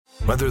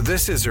Whether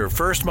this is her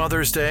first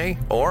Mother's Day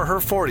or her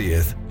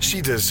 40th, she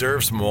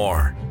deserves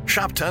more.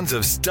 Shop tons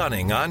of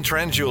stunning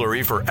on-trend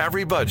jewelry for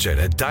every budget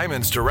at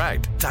Diamonds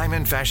Direct.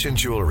 Diamond fashion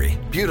jewelry,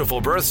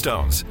 beautiful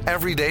birthstones,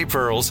 everyday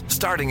pearls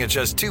starting at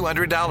just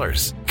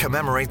 $200.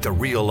 Commemorate the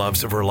real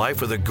loves of her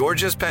life with a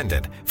gorgeous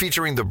pendant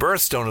featuring the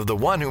birthstone of the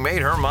one who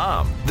made her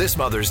mom. This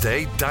Mother's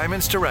Day,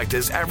 Diamonds Direct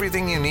is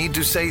everything you need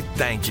to say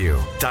thank you.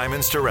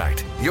 Diamonds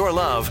Direct. Your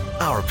love,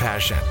 our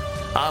passion.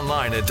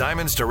 Online at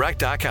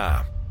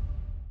diamondsdirect.com.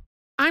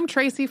 I'm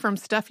Tracy from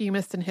Stuff You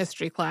Missed in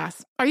History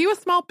class. Are you a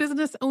small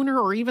business owner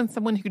or even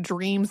someone who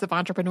dreams of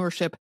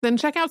entrepreneurship? Then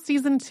check out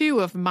Season 2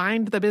 of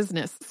Mind the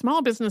Business,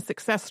 Small Business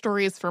Success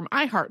Stories from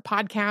iHeart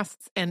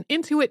Podcasts and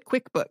Intuit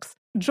QuickBooks.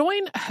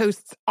 Join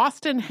hosts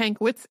Austin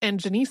Hankwitz and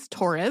Janice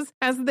Torres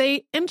as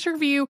they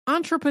interview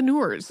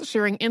entrepreneurs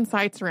sharing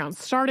insights around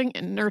starting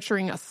and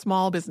nurturing a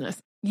small business.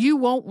 You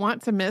won't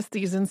want to miss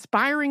these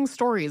inspiring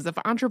stories of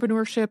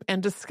entrepreneurship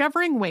and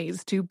discovering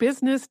ways to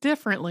business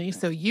differently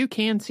so you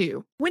can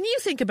too. When you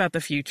think about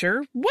the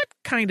future, what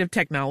kind of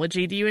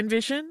technology do you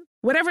envision?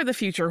 Whatever the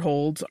future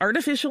holds,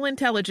 artificial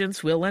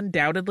intelligence will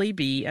undoubtedly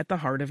be at the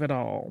heart of it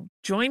all.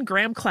 Join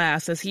Graham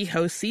Class as he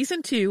hosts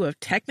Season 2 of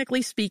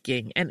Technically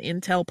Speaking, an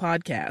Intel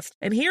podcast,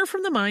 and hear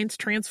from the minds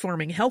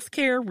transforming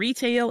healthcare,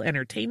 retail,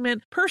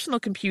 entertainment, personal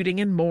computing,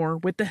 and more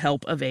with the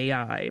help of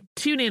AI.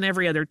 Tune in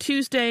every other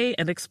Tuesday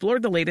and explore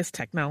the latest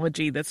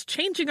technology that's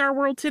changing our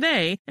world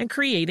today and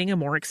creating a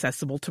more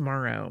accessible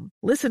tomorrow.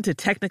 Listen to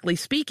Technically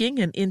Speaking,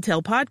 an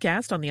Intel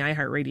podcast on the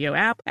iHeartRadio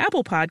app,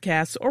 Apple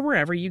Podcasts, or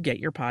wherever you get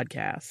your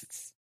podcasts.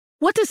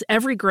 What does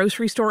every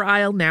grocery store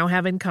aisle now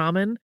have in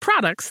common?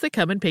 Products that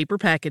come in paper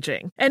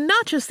packaging. And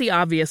not just the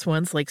obvious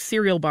ones like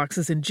cereal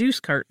boxes and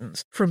juice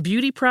cartons. From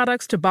beauty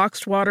products to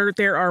boxed water,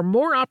 there are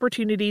more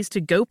opportunities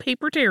to go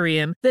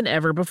papertarian than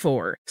ever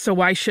before. So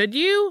why should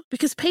you?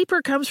 Because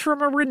paper comes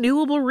from a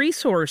renewable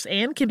resource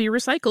and can be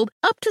recycled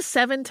up to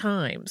 7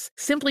 times.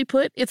 Simply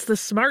put, it's the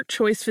smart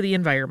choice for the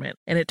environment.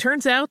 And it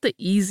turns out the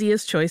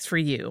easiest choice for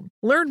you.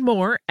 Learn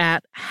more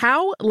at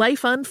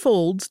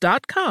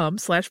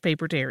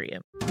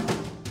howlifeunfolds.com/papertarian.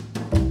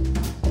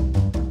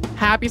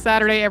 Happy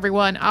Saturday,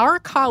 everyone. Our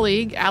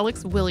colleague,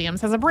 Alex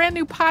Williams, has a brand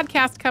new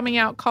podcast coming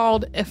out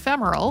called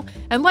Ephemeral.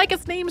 And like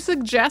its name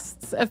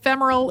suggests,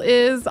 Ephemeral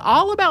is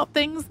all about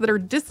things that are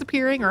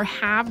disappearing or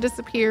have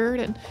disappeared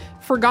and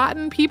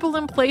forgotten people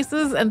and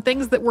places and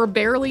things that were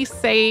barely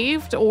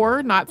saved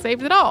or not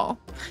saved at all.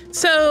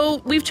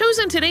 So we've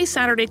chosen today's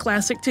Saturday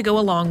Classic to go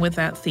along with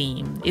that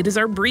theme. It is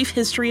our brief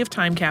history of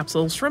time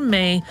capsules from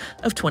May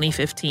of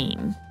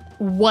 2015.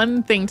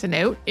 One thing to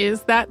note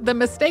is that the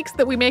mistakes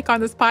that we make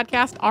on this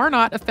podcast are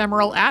not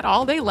ephemeral at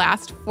all. They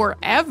last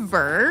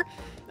forever.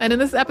 And in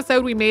this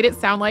episode, we made it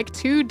sound like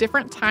 2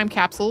 different time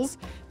capsules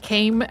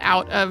came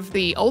out of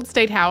the Old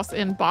State House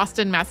in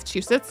Boston,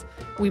 Massachusetts.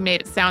 We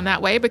made it sound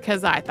that way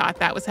because I thought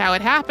that was how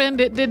it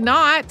happened. It did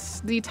not.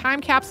 The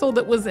time capsule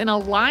that was in a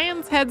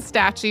lion's head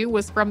statue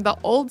was from the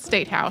Old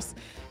State House.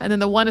 And then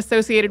the one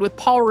associated with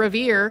Paul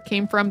Revere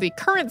came from the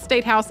current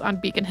State House on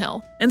Beacon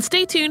Hill. And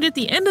stay tuned at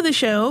the end of the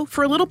show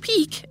for a little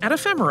peek at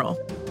Ephemeral.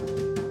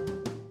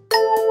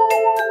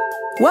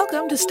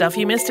 Welcome to Stuff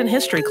You Missed in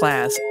History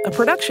class, a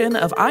production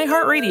of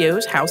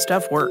iHeartRadio's How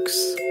Stuff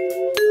Works.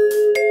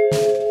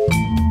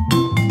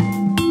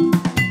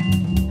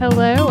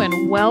 Hello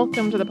and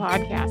welcome to the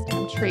podcast.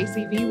 I'm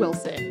Tracy V.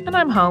 Wilson. And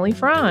I'm Holly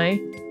Fry.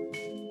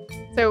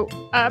 So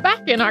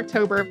back in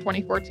October of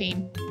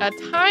 2014, a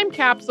time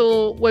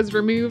capsule was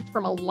removed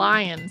from a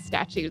lion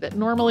statue that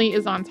normally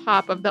is on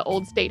top of the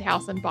Old State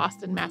House in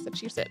Boston,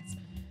 Massachusetts.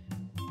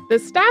 The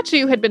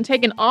statue had been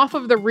taken off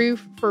of the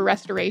roof for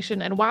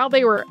restoration, and while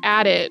they were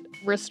at it,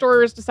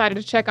 restorers decided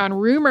to check on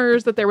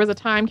rumors that there was a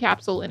time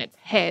capsule in its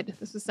head.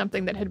 This was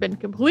something that had been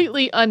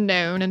completely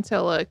unknown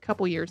until a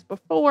couple years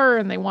before,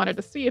 and they wanted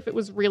to see if it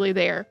was really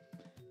there.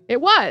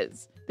 It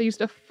was. They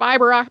used a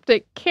fiber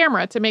optic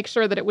camera to make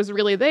sure that it was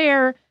really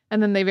there,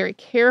 and then they very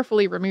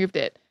carefully removed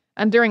it.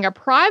 And during a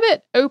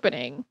private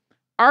opening,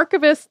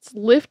 archivists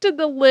lifted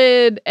the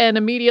lid and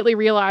immediately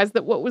realized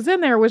that what was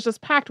in there was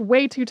just packed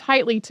way too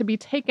tightly to be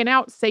taken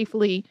out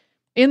safely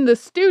in the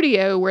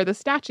studio where the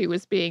statue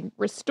was being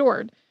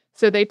restored.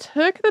 So they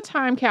took the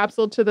time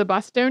capsule to the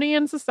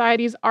Bostonian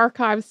Society's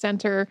Archives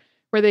Center,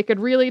 where they could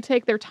really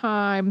take their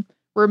time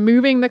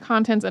removing the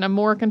contents in a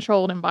more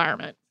controlled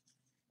environment.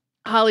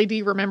 Holly, do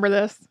you remember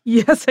this?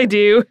 Yes, I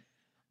do.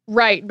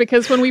 Right,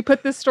 because when we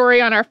put this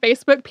story on our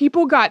Facebook,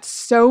 people got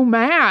so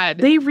mad.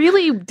 They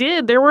really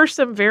did. There were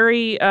some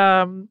very,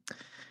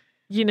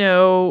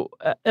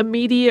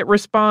 immediate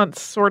response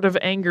sort of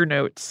anger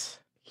notes.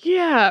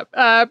 Yeah.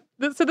 So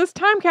this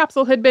time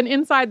capsule had been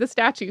inside the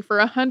statue for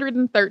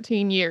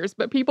 113 years,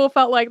 but people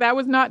felt like that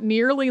was not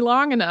nearly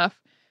long enough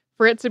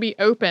for it to be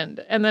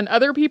opened. And then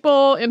other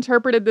people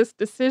interpreted this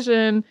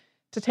decision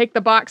to take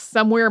the box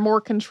somewhere more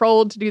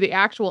controlled to do the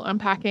actual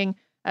unpacking.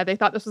 They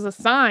thought this was a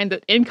sign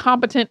that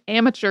incompetent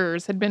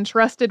amateurs had been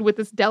trusted with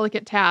this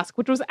delicate task,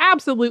 which was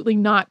absolutely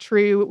not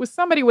true. It was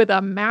somebody with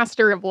a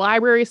master of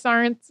library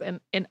science and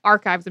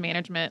archives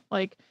management.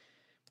 Like,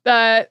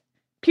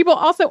 People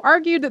also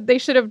argued that they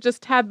should have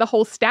just had the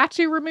whole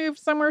statue removed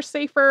somewhere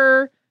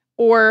safer,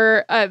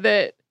 or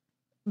that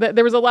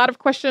there was a lot of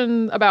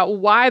question about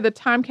why the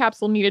time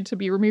capsule needed to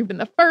be removed in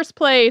the first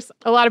place.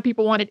 A lot of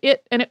people wanted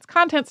it and its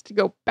contents to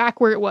go back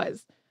where it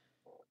was.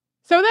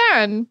 So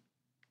then,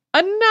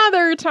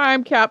 another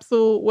time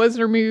capsule was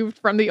removed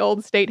from the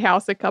old State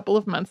House a couple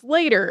of months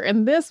later,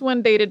 and this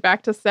one dated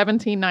back to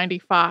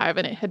 1795,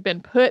 and it had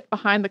been put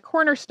behind the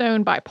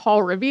cornerstone by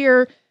Paul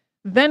Revere,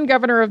 then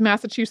governor of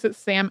Massachusetts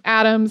Sam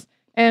Adams,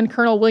 and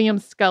Colonel William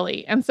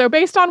Scully. And so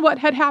based on what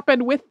had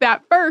happened with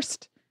that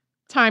first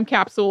time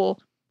capsule,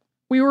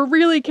 we were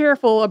really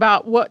careful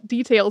about what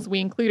details we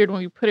included when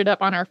we put it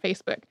up on our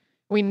Facebook.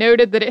 We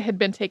noted that it had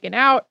been taken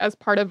out as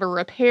part of a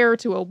repair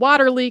to a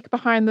water leak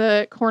behind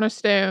the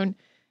cornerstone,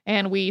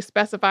 and we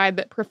specified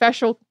that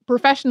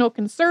professional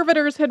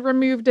conservators had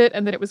removed it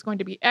and that it was going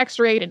to be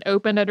x-rayed and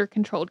opened under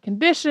controlled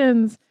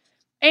conditions,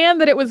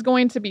 and that it was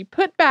going to be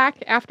put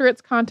back after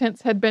its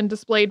contents had been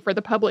displayed for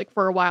the public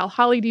for a while.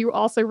 Holly, do you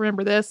also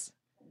remember this?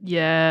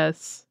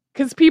 Yes.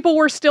 Because people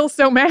were still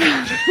so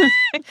mad.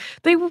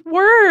 They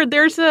were.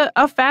 There's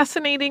a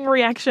fascinating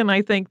reaction,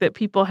 I think, that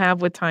people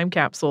have with time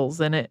capsules.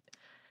 And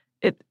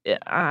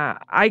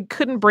I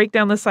couldn't break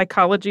down the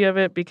psychology of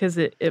it because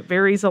it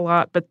varies a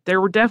lot, but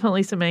there were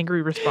definitely some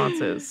angry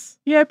responses.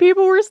 Yeah,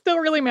 people were still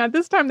really mad.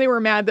 This time they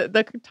were mad that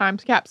the time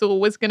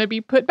capsule was going to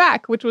be put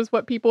back, which was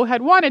what people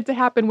had wanted to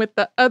happen with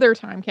the other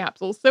time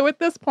capsules. So at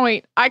this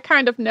point, I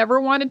kind of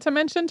never wanted to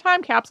mention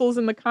time capsules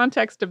in the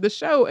context of the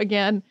show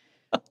again,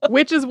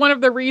 which is one of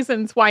the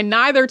reasons why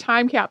neither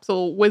time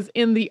capsule was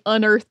in the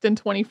Unearthed in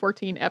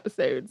 2014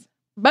 episodes.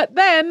 But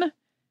then,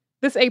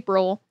 this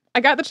April, I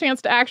got the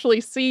chance to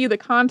actually see the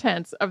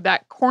contents of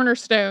that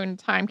cornerstone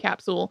time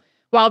capsule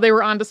while they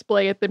were on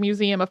display at the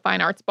Museum of Fine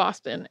Arts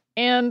Boston.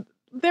 And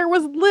there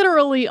was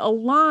literally a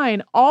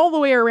line all the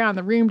way around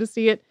the room to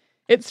see it.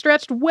 It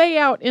stretched way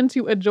out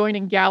into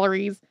adjoining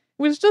galleries.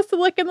 It was just to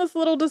look in this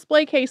little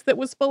display case that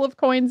was full of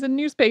coins and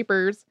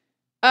newspapers.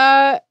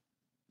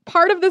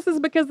 Part of this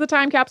is because the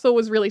time capsule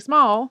was really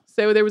small,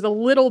 so there was a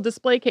little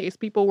display case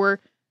people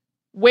were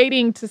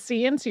waiting to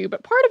see into.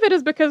 But part of it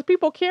is because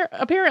people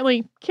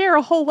apparently care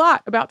a whole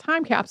lot about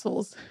time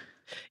capsules.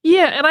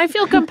 Yeah, and I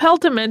feel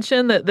compelled to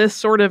mention that this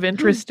sort of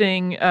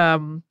interesting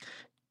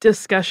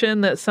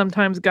discussion that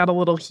sometimes got a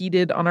little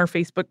heated on our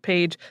Facebook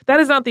page, that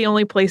is not the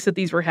only place that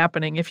these were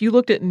happening. If you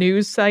looked at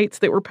news sites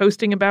that were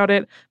posting about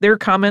it, their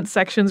comment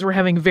sections were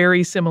having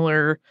very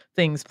similar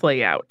things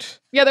play out.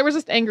 Yeah, there was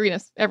just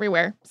angriness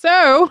everywhere.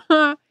 So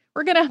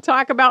we're going to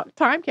talk about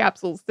time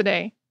capsules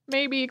today.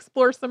 Maybe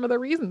explore some of the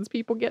reasons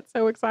people get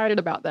so excited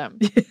about them.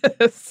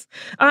 Yes.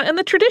 And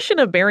the tradition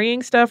of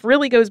burying stuff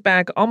really goes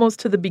back almost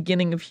to the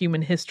beginning of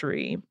human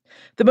history.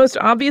 The most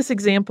obvious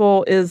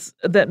example is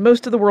that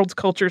most of the world's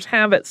cultures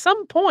have at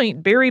some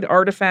point buried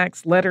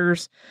artifacts,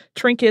 letters,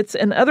 trinkets,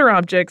 and other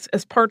objects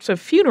as parts of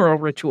funeral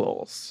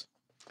rituals.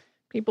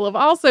 People have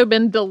also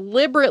been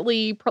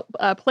deliberately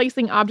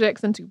placing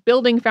objects into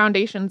building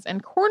foundations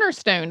and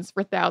cornerstones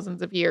for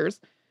thousands of years.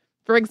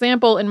 For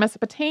example, in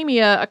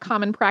Mesopotamia, a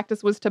common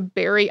practice was to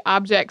bury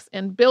objects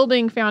in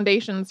building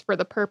foundations for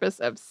the purpose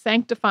of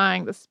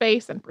sanctifying the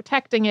space and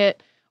protecting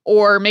it,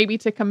 or maybe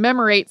to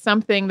commemorate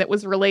something that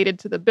was related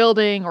to the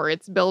building or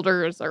its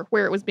builders or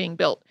where it was being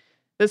built.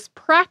 This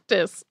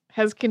practice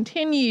has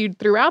continued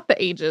throughout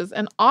the ages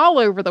and all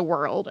over the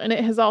world, and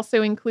it has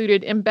also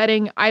included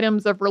embedding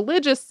items of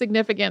religious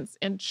significance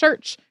in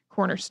church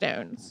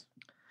cornerstones.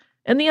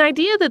 And the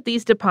idea that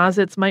these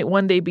deposits might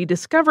one day be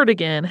discovered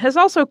again has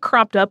also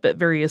cropped up at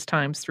various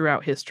times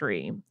throughout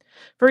history.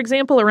 For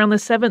example, around the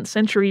 7th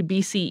century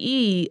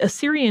BCE,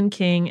 Assyrian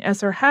king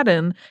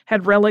Esarhaddon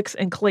had relics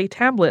and clay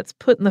tablets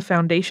put in the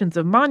foundations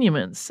of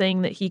monuments,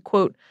 saying that he,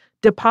 quote,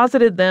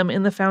 deposited them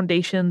in the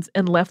foundations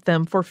and left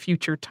them for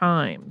future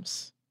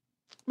times.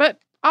 But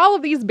all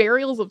of these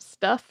burials of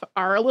stuff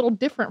are a little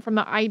different from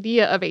the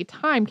idea of a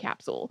time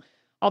capsule.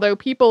 Although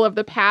people of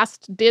the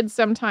past did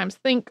sometimes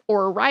think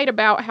or write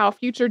about how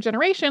future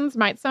generations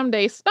might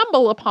someday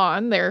stumble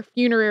upon their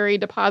funerary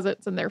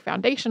deposits and their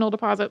foundational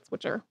deposits,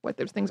 which are what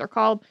those things are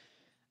called,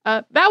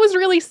 that was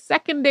really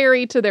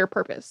secondary to their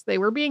purpose. They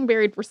were being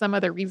buried for some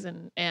other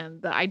reason, and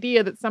the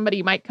idea that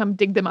somebody might come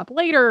dig them up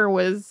later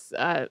was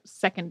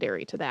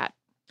secondary to that.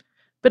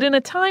 But in a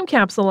time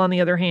capsule, on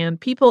the other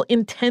hand, people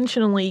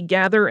intentionally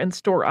gather and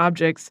store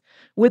objects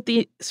with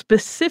the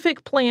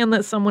specific plan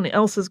that someone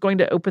else is going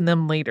to open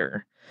them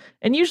later.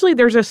 And usually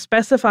there's a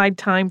specified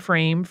time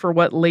frame for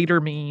what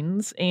later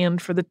means, and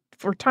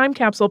for time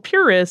capsule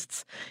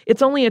purists,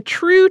 it's only a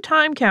true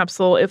time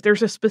capsule if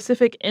there's a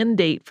specific end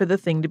date for the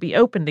thing to be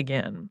opened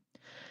again.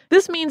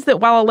 This means that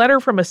while a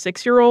letter from a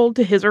 6-year-old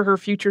to his or her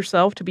future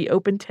self to be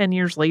opened 10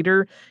 years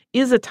later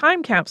is a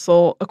time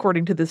capsule,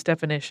 according to this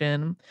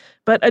definition,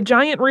 but a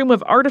giant room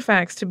of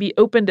artifacts to be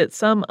opened at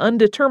some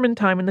undetermined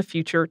time in the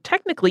future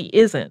technically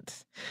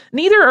isn't.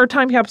 Neither are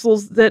time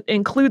capsules that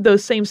include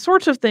those same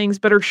sorts of things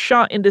but are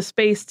shot into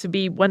space to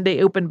be one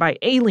day opened by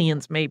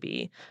aliens,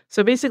 maybe.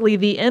 So basically,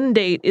 the end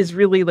date is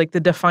really like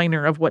the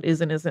definer of what is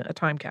and isn't a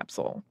time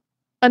capsule.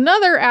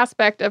 Another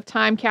aspect of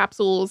time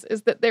capsules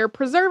is that they're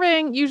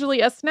preserving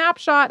usually a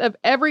snapshot of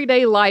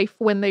everyday life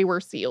when they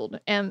were sealed.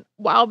 And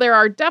while there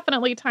are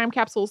definitely time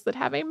capsules that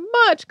have a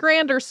much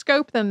grander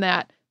scope than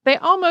that, they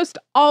almost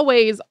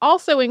always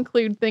also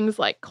include things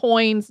like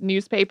coins,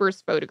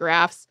 newspapers,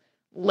 photographs,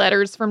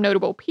 letters from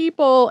notable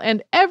people,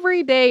 and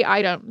everyday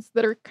items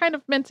that are kind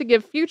of meant to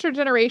give future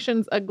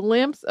generations a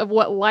glimpse of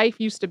what life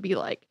used to be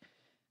like.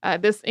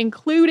 This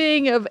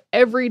including of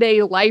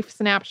everyday life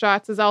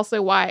snapshots is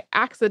also why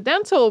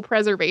accidental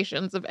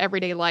preservations of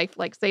everyday life,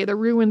 like, say, the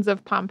ruins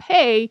of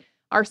Pompeii,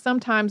 are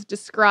sometimes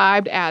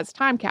described as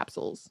time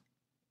capsules.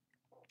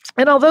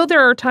 And although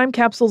there are time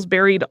capsules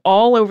buried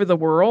all over the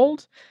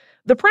world,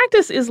 the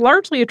practice is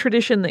largely a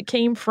tradition that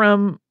came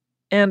from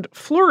and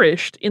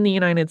flourished in the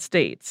United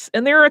States.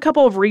 And there are a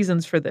couple of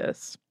reasons for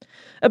this.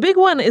 A big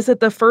one is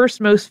that the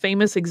first most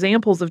famous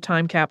examples of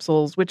time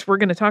capsules, which we're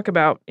going to talk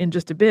about in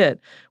just a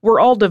bit, were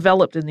all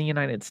developed in the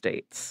United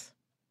States.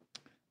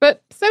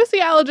 But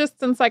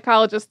sociologists and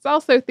psychologists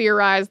also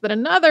theorize that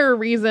another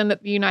reason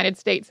that the United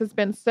States has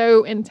been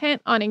so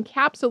intent on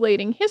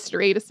encapsulating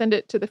history to send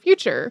it to the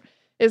future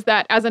is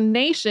that as a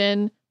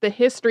nation, the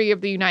history of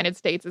the United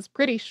States is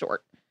pretty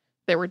short.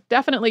 There were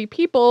definitely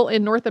people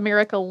in North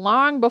America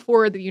long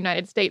before the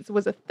United States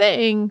was a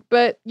thing,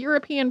 but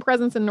European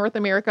presence in North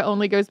America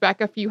only goes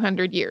back a few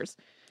hundred years.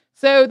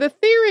 So the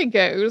theory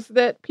goes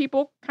that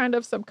people kind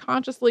of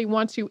subconsciously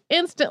want to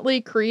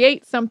instantly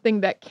create something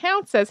that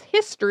counts as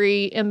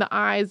history in the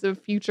eyes of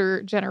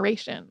future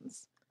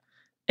generations.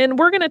 And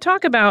we're going to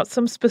talk about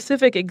some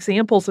specific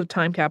examples of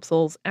time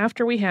capsules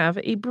after we have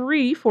a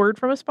brief word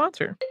from a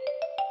sponsor.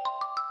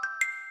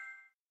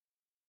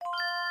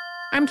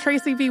 I'm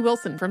Tracy V.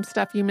 Wilson from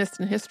Stuff You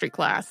Missed in History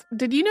Class.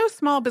 Did you know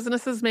small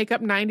businesses make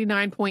up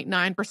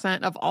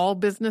 99.9% of all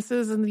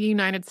businesses in the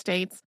United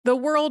States? The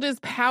world is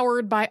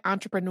powered by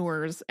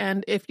entrepreneurs,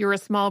 and if you're a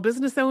small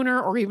business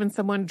owner or even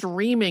someone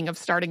dreaming of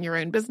starting your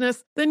own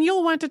business, then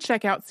you'll want to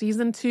check out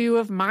Season 2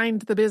 of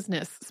Mind the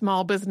Business,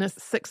 Small Business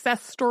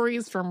Success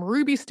Stories from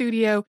Ruby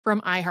Studio,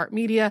 from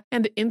iHeartMedia,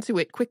 and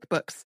Intuit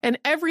QuickBooks. And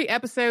every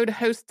episode,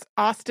 hosts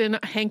Austin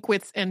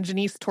Hankwitz and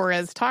Janice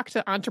Torres talk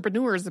to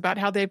entrepreneurs about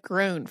how they've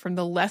grown from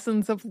the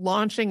lessons of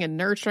launching and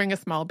nurturing a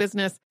small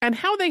business and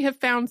how they have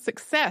found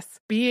success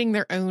being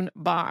their own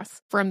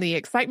boss. From the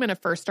excitement of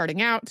first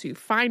starting out to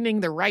finding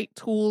the right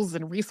tools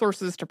and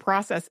resources to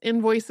process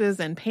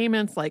invoices and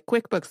payments like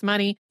QuickBooks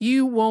Money,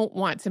 you won't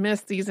want to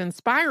miss these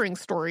inspiring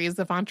stories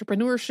of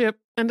entrepreneurship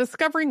and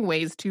discovering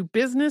ways to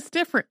business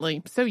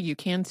differently so you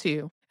can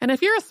too. And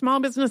if you're a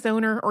small business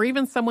owner or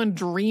even someone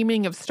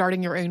dreaming of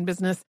starting your own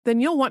business, then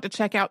you'll want to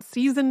check out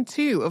Season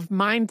 2 of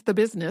Mind the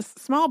Business,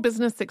 Small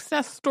Business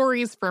Success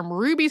Stories from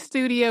Ruby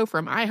Studio,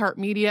 from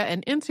iHeartMedia,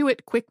 and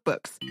Intuit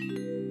QuickBooks.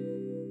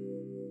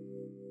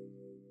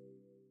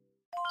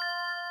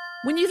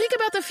 When you think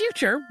about the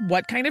future,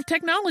 what kind of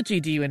technology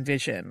do you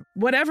envision?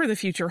 Whatever the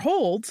future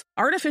holds,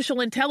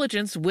 artificial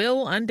intelligence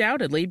will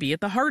undoubtedly be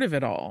at the heart of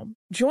it all.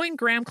 Join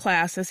Graham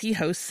Class as he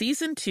hosts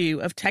Season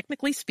 2 of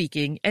Technically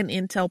Speaking, an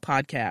Intel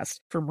podcast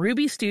from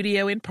Ruby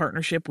Studio in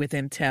partnership with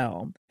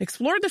Intel.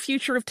 Explore the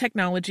future of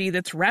technology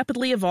that's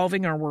rapidly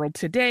evolving our world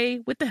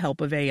today with the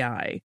help of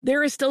AI.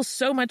 There is still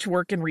so much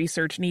work and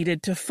research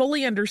needed to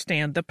fully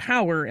understand the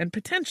power and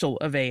potential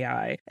of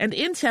AI, and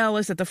Intel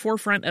is at the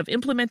forefront of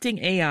implementing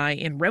AI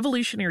in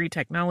revolutionary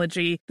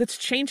technology that's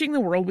changing the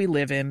world we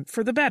live in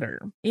for the better.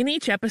 In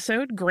each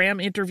episode, Graham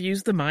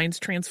interviews the minds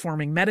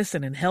transforming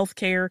medicine and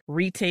healthcare,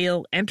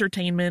 retail,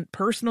 entertainment,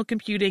 personal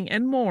computing,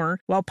 and more,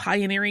 while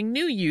pioneering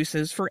new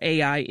uses for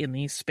AI in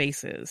these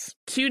spaces.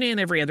 Tune in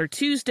every other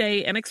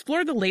Tuesday and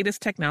explore the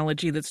latest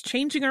technology that's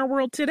changing our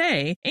world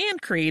today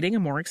and creating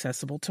a more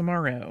accessible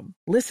tomorrow.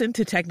 Listen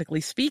to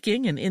Technically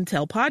Speaking, an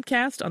Intel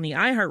podcast on the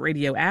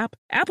iHeartRadio app,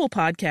 Apple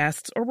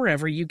Podcasts, or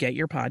wherever you get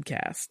your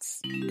podcasts.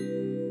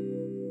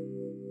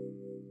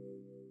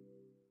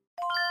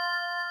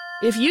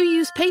 If you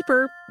use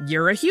paper,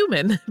 you're a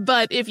human.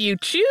 But if you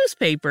choose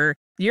paper,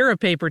 you're a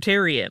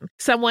papertarian,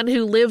 someone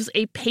who lives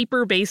a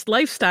paper-based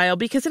lifestyle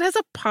because it has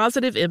a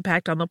positive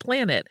impact on the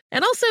planet.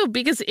 And also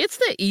because it's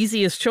the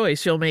easiest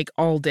choice you'll make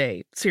all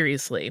day,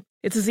 seriously.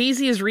 It's as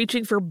easy as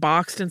reaching for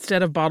boxed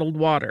instead of bottled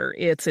water.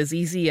 It's as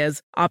easy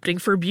as opting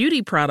for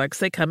beauty products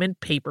that come in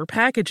paper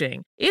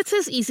packaging. It's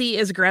as easy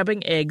as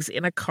grabbing eggs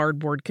in a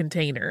cardboard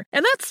container.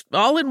 And that's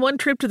all in one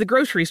trip to the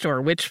grocery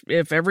store, which,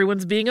 if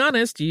everyone's being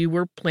honest, you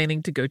were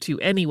planning to go to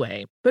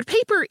anyway. But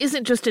paper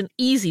isn't just an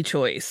easy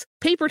choice.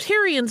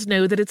 Papertarians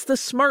know that it's the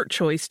smart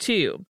choice,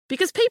 too.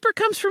 Because paper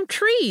comes from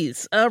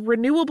trees, a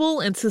renewable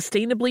and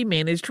sustainably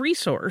managed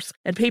resource.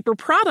 And paper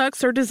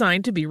products are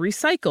designed to be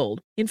recycled.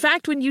 In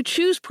fact, when you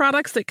choose products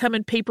that come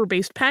in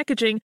paper-based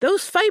packaging,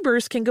 those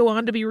fibers can go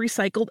on to be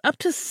recycled up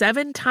to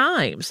 7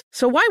 times.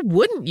 So why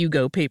wouldn't you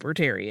go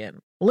papertarian?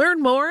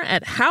 Learn more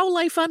at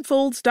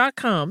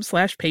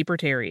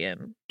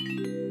howlifeunfolds.com/papertarian.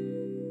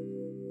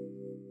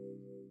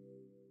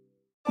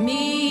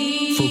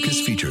 Me.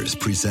 Focus Features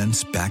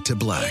presents Back to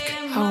Black.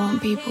 I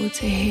want people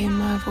to hear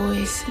my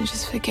voice and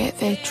just forget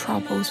their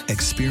troubles.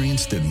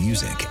 Experience the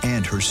music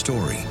and her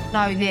story.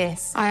 Know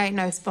this, I ain't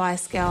no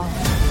Spice Girl.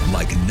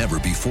 Like never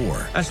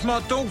before. That's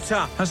my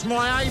daughter. That's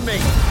my Amy.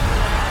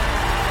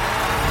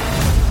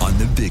 On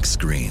the big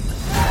screen.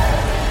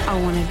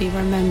 I want to be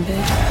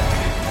remembered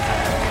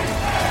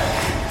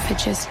for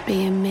just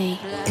being me.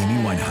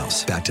 Amy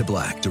Winehouse, Back to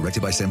Black,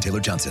 directed by Sam Taylor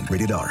Johnson.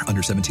 Rated R,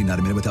 under 17, not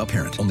a minute without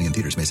parent. Only in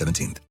theaters May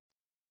 17th.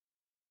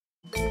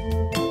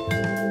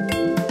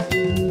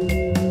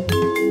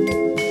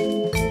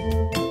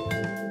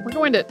 We're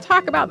going to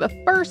talk about the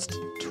first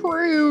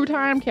true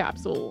time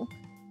capsule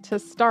to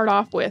start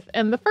off with.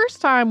 And the first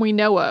time we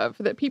know of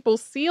that people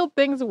sealed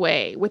things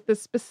away with the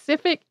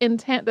specific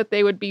intent that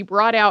they would be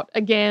brought out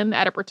again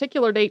at a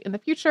particular date in the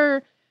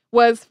future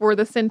was for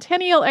the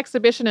Centennial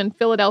Exhibition in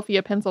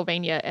Philadelphia,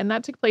 Pennsylvania, and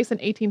that took place in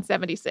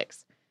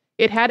 1876.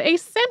 It had a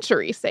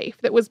century safe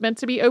that was meant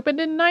to be opened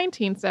in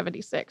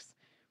 1976.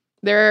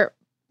 There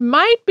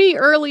might be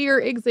earlier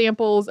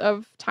examples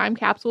of time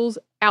capsules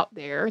out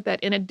there that,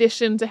 in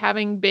addition to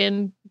having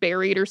been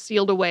buried or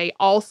sealed away,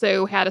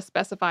 also had a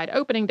specified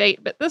opening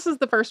date, but this is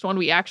the first one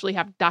we actually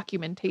have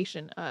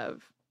documentation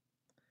of.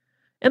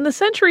 And the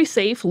century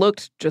safe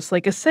looked just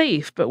like a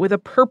safe, but with a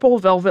purple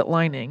velvet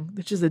lining,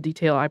 which is a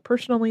detail I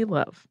personally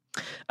love.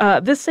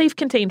 This safe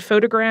contained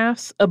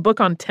photographs, a book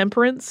on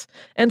temperance,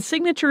 and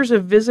signatures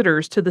of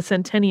visitors to the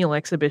Centennial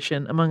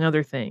Exhibition, among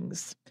other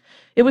things.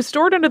 It was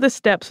stored under the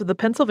steps of the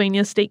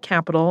Pennsylvania State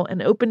Capitol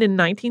and opened in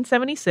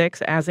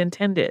 1976 as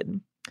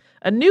intended.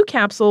 A new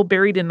capsule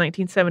buried in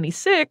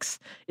 1976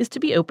 is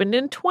to be opened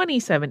in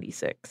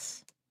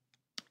 2076.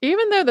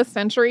 Even though the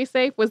century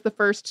safe was the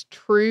first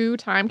true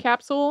time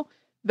capsule,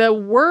 the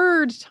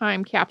word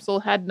time capsule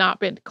had not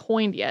been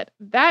coined yet.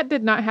 That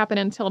did not happen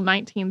until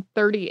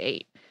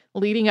 1938,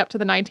 leading up to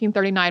the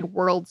 1939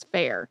 World's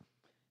Fair.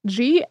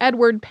 G.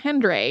 Edward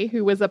Pendray,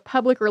 who was a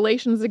public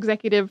relations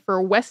executive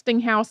for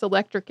Westinghouse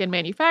Electric and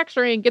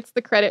Manufacturing, gets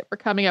the credit for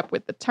coming up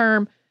with the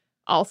term.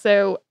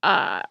 Also,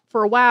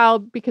 for a while,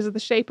 because of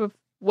the shape of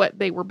what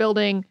they were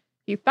building,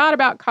 he thought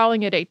about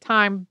calling it a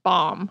time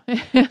bomb.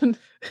 And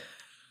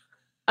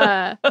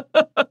kind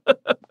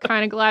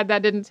of glad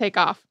that didn't take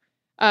off.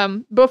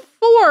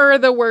 Before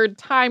the word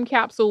time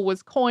capsule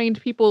was coined,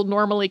 people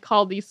normally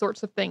called these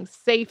sorts of things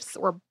safes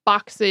or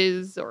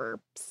boxes or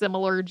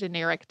similar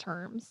generic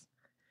terms.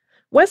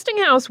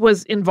 Westinghouse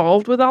was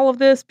involved with all of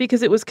this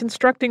because it was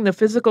constructing the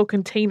physical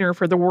container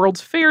for the World's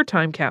Fair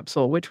time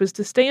capsule, which was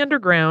to stay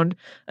underground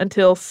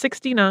until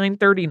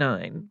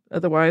 6939,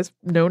 otherwise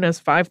known as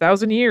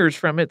 5,000 years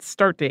from its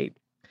start date.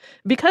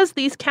 Because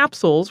these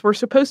capsules were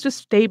supposed to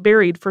stay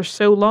buried for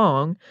so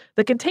long,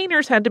 the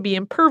containers had to be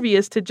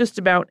impervious to just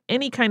about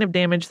any kind of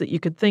damage that you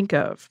could think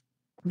of.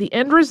 The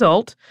end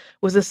result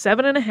was a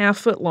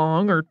 7.5-foot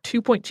long, or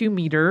 2.2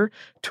 meter,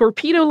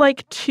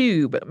 torpedo-like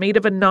tube made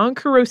of a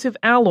non-corrosive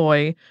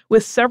alloy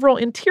with several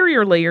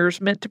interior layers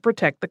meant to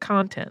protect the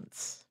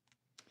contents.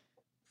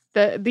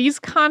 These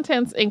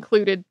contents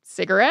included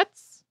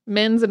cigarettes,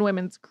 men's and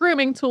women's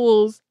grooming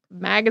tools,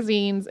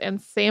 magazines,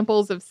 and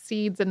samples of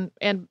seeds and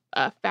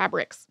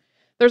fabrics.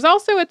 There's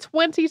also a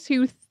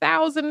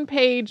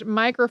 22,000-page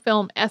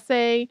microfilm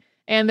essay,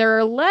 and there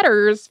are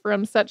letters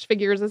from such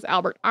figures as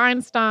Albert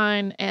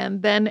Einstein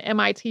and then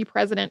MIT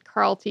President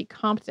Carl T.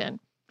 Compton.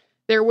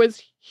 There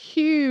was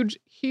huge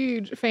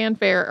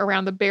fanfare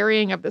around the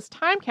burying of this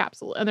time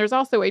capsule, and there's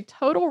also a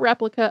total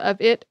replica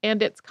of it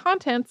and its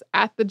contents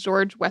at the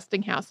George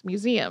Westinghouse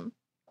Museum.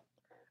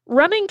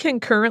 Running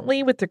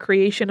concurrently with the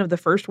creation of the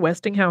first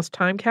Westinghouse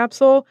time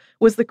capsule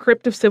was the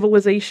Crypt of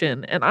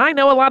Civilization, and I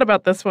know a lot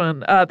about this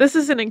one. This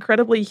is an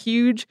incredibly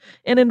huge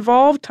and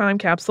involved time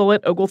capsule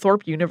at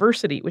Oglethorpe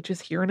University, which is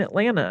here in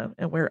Atlanta,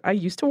 and where I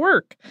used to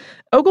work.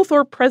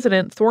 Oglethorpe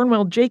president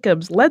Thornwell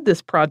Jacobs led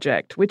this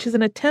project, which is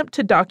an attempt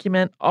to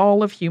document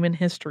all of human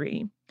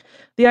history.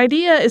 The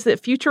idea is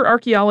that future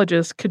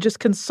archaeologists could just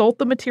consult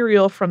the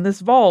material from this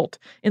vault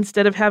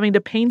instead of having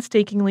to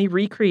painstakingly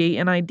recreate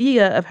an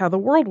idea of how the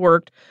world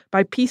worked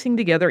by piecing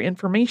together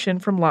information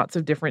from lots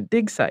of different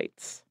dig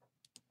sites.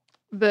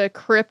 The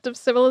Crypt of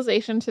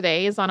Civilization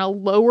today is on a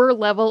lower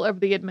level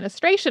of the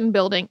administration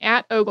building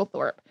at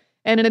Oglethorpe.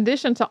 And in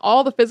addition to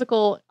all the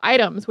physical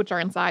items which are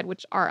inside,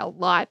 which are a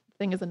lot, the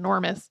thing is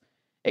enormous,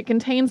 it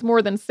contains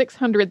more than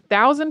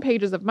 600,000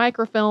 pages of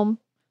microfilm,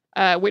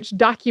 which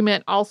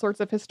document all sorts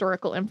of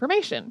historical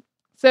information.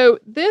 So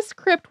this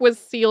crypt was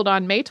sealed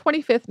on May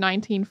 25th,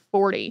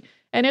 1940,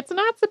 and it's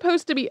not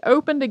supposed to be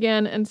opened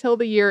again until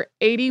the year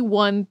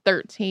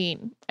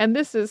 8113. And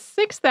this is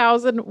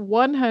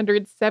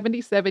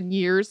 6,177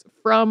 years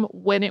from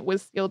when it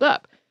was sealed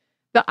up.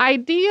 The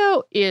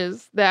idea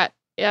is that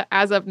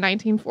as of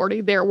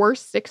 1940, there were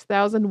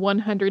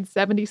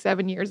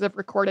 6,177 years of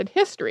recorded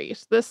history.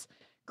 So this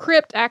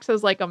crypt acts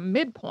as like a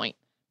midpoint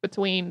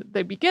between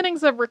the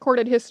beginnings of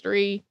recorded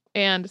history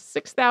and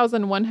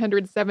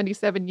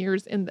 6,177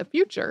 years in the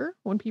future,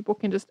 when people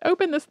can just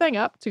open this thing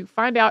up to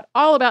find out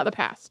all about the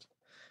past.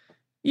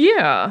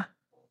 Yeah.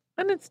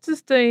 And it's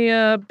just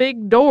a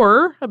big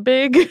door, a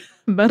big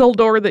metal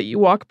door that you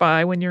walk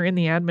by when you're in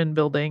the admin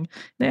building.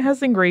 And it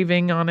has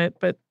engraving on it,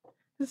 but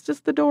it's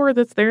just the door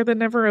that's there that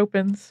never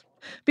opens.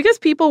 Because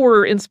people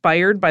were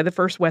inspired by the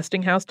first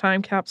Westinghouse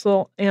time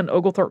capsule and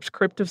Oglethorpe's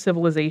Crypt of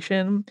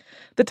Civilization,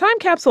 the time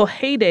capsule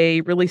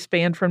heyday really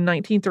spanned from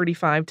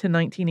 1935 to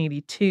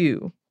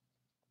 1982.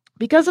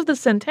 Because of the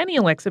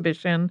Centennial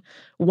exhibition,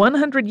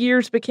 100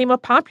 years became a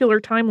popular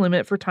time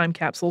limit for time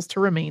capsules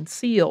to remain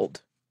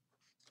sealed.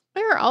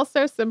 There are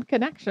also some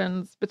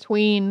connections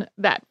between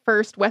that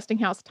first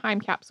Westinghouse time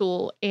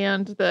capsule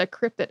and the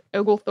crypt at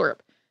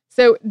Oglethorpe.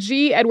 So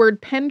G.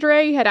 Edward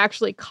Pendray had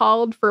actually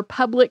called for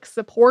public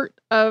support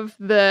of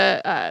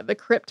the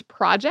crypt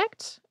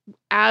project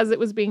as it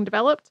was being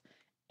developed.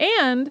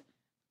 And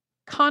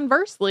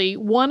conversely,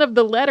 one of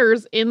the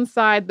letters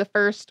inside the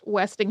first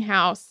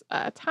Westinghouse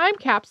time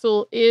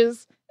capsule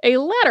is a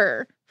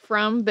letter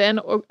from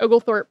then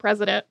Oglethorpe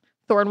president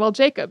Thornwell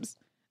Jacobs.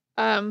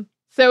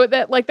 So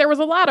that there was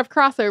a lot of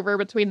crossover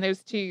between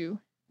those two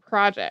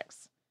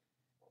projects,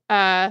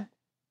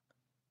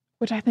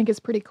 which I think is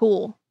pretty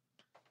cool.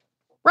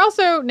 We're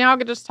also now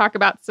going to just talk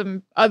about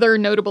some other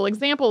notable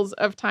examples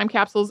of time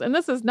capsules, and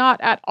this is not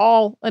at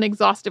all an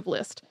exhaustive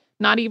list,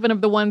 not even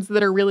of the ones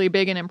that are really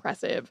big and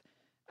impressive.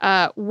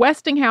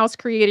 Westinghouse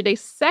created a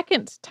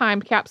second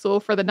time capsule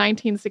for the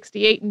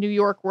 1968 New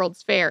York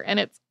World's Fair, and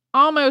it's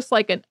almost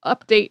like an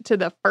update to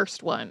the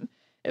first one.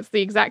 It's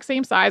the exact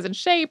same size and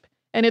shape,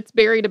 and it's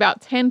buried about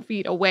 10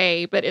 feet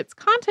away, but its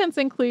contents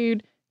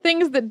include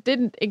things that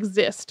didn't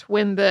exist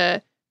when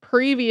the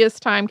previous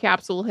time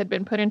capsule had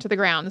been put into the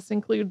ground. This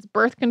includes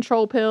birth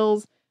control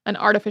pills, an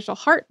artificial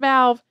heart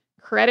valve,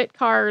 credit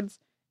cards,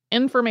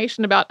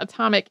 information about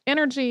atomic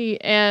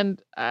energy,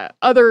 and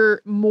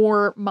other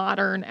more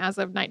modern, as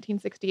of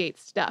 1968,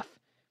 stuff.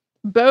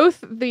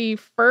 Both the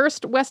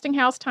first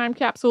Westinghouse time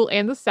capsule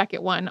and the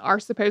second one are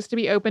supposed to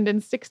be opened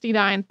in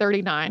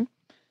 6939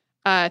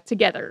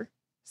 together.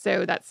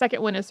 So that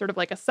second one is sort of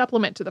like a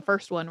supplement to the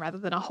first one rather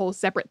than a whole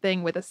separate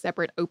thing with a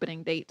separate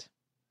opening date.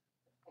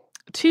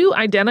 2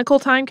 identical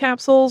time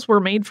capsules were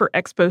made for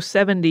Expo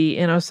 70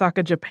 in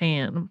Osaka,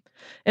 Japan.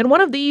 And one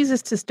of these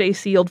is to stay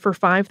sealed for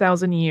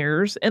 5,000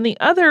 years, and the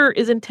other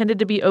is intended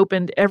to be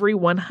opened every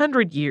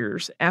 100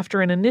 years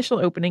after an initial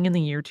opening in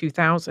the year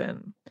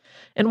 2000.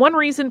 And one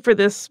reason for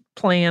this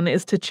plan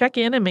is to check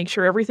in and make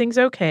sure everything's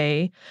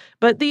okay,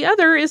 but the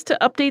other is to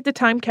update the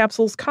time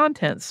capsule's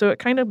contents so it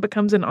kind of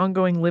becomes an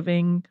ongoing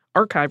living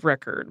archive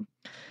record.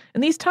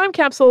 And these time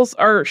capsules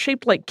are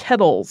shaped like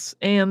kettles,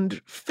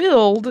 and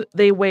filled,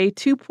 they weigh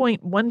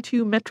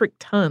 2.12 metric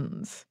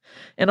tons.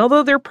 And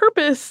although their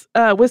purpose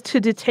was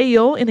to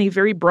detail in a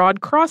very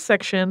broad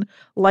cross-section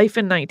life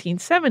in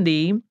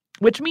 1970,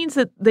 which means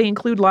that they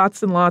include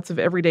lots and lots of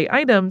everyday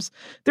items,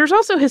 there's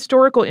also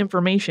historical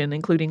information,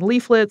 including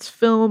leaflets,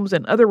 films,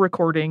 and other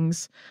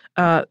recordings,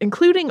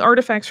 including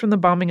artifacts from the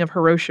bombing of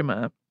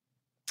Hiroshima.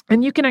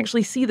 And you can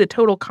actually see the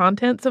total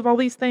contents of all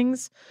these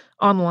things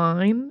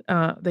online.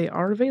 They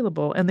are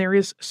available, and there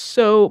is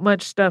so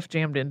much stuff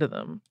jammed into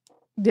them.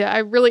 Yeah,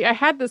 I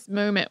had this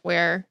moment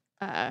where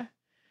I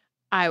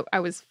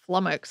was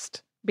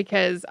flummoxed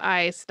because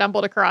I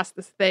stumbled across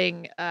this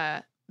thing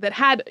that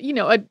had,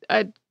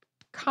 a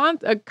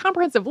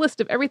comprehensive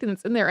list of everything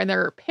that's in there, and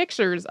there are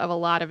pictures of a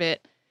lot of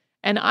it.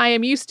 And I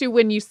am used to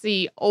when you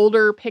see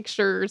older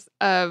pictures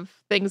of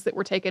things that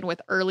were taken with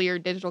earlier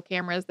digital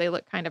cameras, they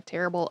look kind of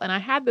terrible. And I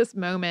had this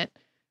moment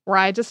where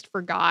I just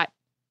forgot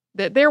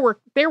that there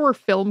were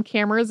film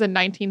cameras in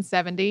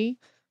 1970.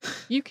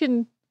 You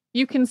can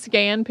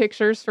scan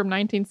pictures from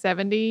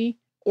 1970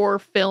 or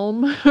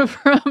film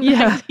from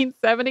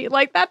 1970.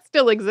 Like, that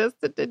still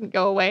exists. It didn't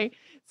go away.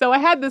 So I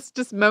had this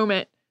just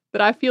moment that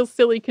I feel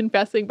silly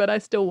confessing, but I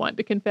still want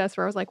to confess,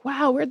 where I was like,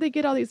 wow, where'd they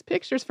get all these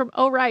pictures from?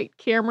 Oh, right,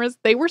 cameras.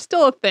 They were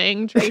still a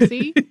thing,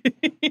 Tracy.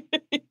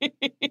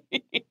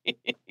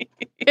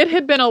 It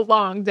had been a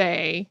long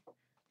day.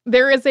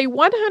 There is a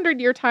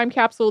 100-year time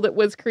capsule that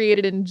was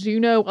created in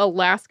Juneau,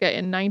 Alaska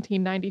in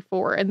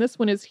 1994, and this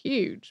one is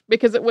huge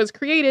because it was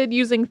created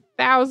using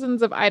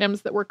thousands of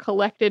items that were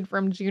collected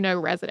from Juneau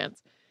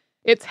residents.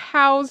 It's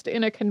housed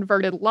in a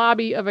converted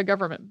lobby of a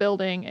government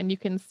building, and you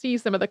can see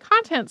some of the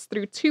contents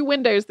through 2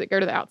 windows that go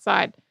to the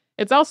outside.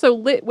 It's also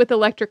lit with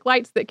electric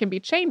lights that can be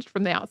changed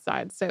from the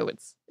outside, so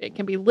it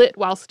can be lit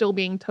while still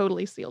being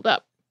totally sealed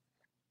up.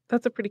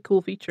 That's a pretty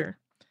cool feature.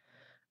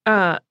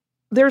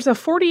 There's a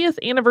 40th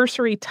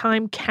anniversary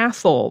time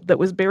castle that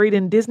was buried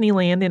in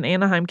Disneyland in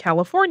Anaheim,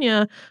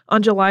 California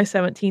on July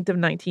 17th of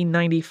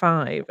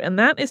 1995, and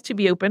that is to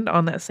be opened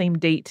on that same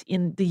date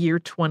in the year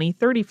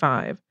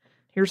 2035.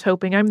 Here's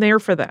hoping I'm there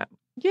for that.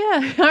 Yeah,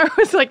 I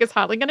was like, is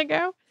Holly going to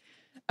go?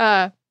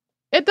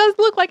 It does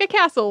look like a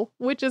castle,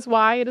 which is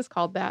why it is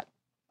called that.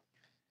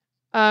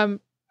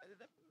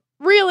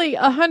 Really,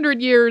 100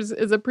 years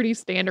is a pretty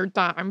standard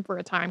time for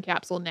a time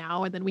capsule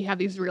now. And then we have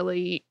these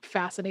really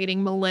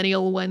fascinating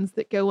millennial ones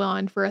that go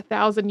on for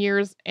 1,000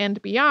 years and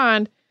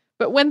beyond.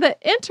 But when the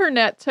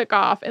internet took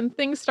off and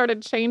things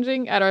started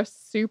changing at a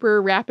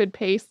super rapid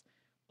pace,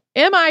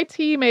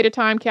 MIT made a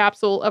time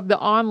capsule of the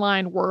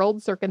online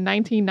world circa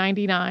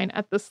 1999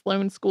 at the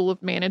Sloan School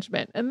of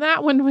Management, and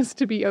that one was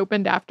to be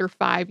opened after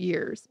 5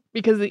 years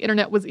because the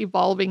internet was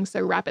evolving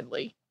so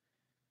rapidly.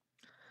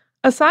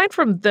 Aside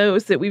from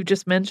those that we've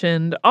just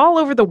mentioned, all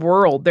over the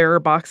world there are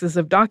boxes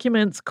of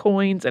documents,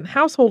 coins, and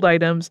household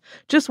items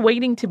just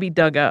waiting to be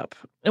dug up.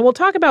 And we'll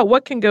talk about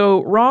what can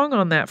go wrong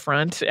on that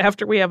front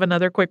after we have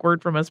another quick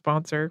word from a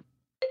sponsor.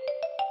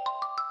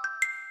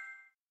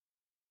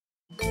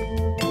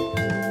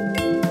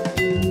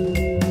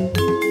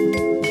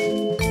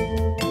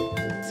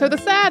 So the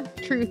sad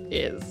truth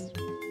is,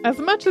 as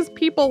much as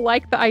people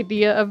like the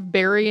idea of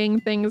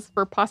burying things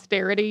for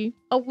posterity,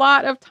 a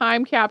lot of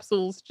time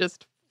capsules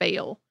just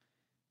fail.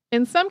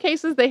 In some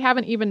cases, they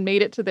haven't even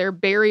made it to their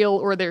burial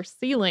or their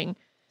sealing.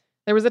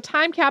 There was a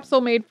time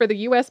capsule made for the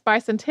U.S.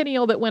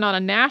 Bicentennial that went on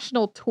a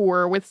national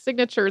tour with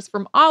signatures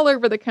from all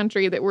over the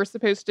country that were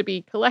supposed to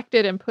be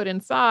collected and put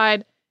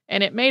inside,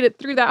 and it made it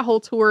through that whole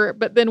tour,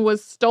 but then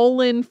was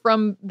stolen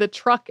from the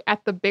truck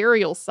at the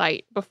burial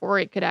site before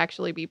it could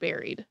actually be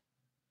buried.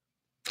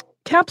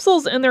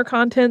 Capsules and their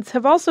contents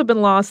have also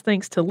been lost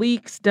thanks to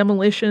leaks,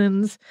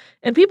 demolitions,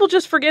 and people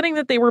just forgetting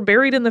that they were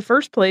buried in the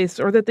first place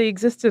or that they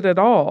existed at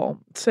all.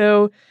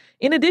 So,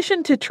 in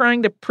addition to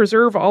trying to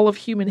preserve all of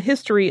human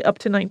history up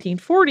to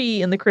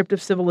 1940 in the crypt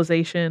of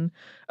civilization,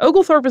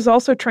 Oglethorpe is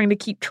also trying to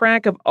keep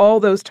track of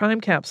all those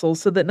time capsules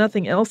so that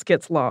nothing else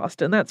gets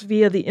lost, and that's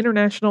via the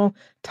International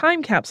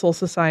Time Capsule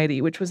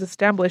Society, which was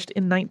established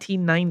in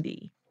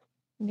 1990.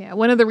 Yeah,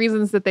 one of the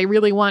reasons that they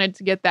really wanted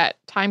to get that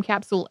time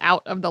capsule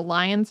out of the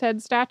lion's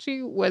head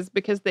statue was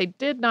because they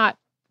did not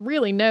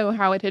really know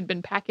how it had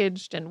been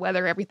packaged and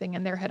whether everything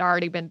in there had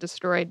already been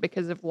destroyed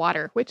because of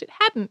water, which it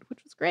hadn't,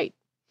 which was great.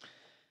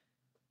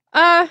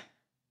 But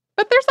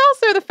there's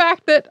also the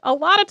fact that a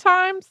lot of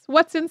times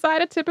what's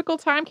inside a typical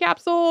time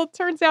capsule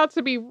turns out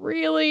to be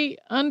really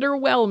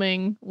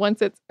underwhelming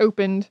once it's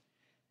opened.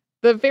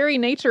 The very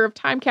nature of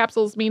time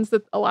capsules means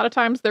that a lot of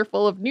times they're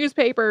full of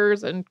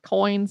newspapers and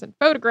coins and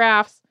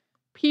photographs,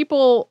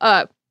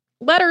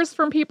 letters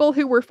from people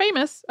who were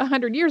famous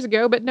 100 years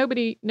ago, but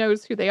nobody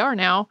knows who they are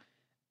now,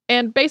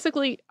 and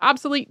basically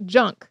obsolete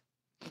junk.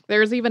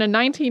 There's even a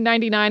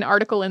 1999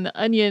 article in The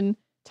Onion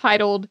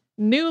titled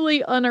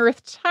 "Newly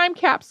Unearthed Time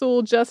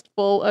Capsule Just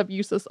Full of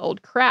Useless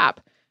Old Crap,"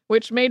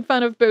 which made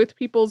fun of both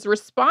people's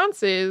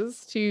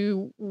responses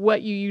to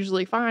what you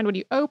usually find when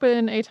you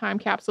open a time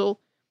capsule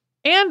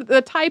and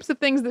the types of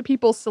things that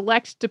people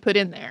select to put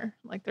in there.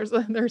 Like there's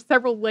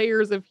several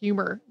layers of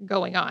humor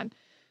going on.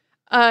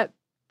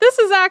 This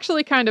is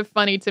actually kind of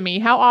funny to me,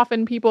 how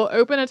often people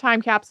open a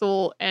time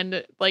capsule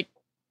and like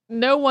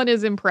no one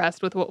is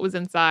impressed with what was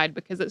inside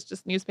because it's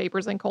just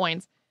newspapers and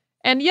coins.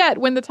 And yet,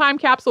 when the time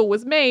capsule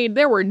was made,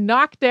 there were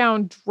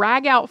knockdown,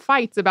 drag-out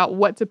fights about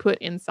what to put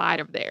inside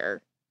of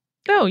there.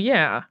 Oh,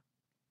 yeah.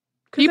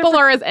 People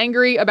are as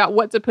angry about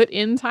what to put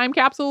in time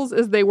capsules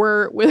as they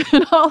were with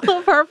all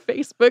of our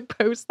Facebook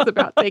posts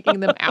about taking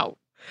them out.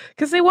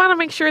 Because they want to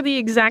make sure the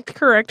exact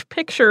correct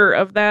picture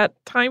of that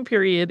time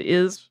period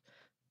is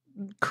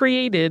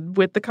created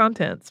with the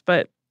contents.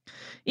 But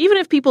even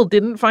if people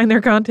didn't find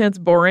their contents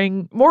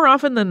boring, more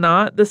often than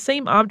not, the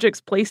same objects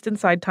placed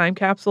inside time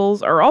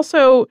capsules are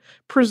also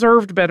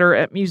preserved better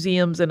at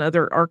museums and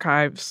other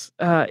archives.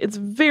 It's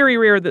very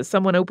rare that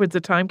someone opens a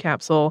time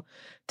capsule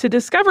to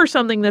discover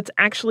something that's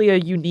actually a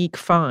unique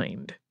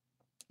find.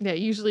 Yeah,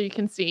 usually you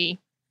can see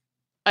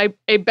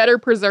a better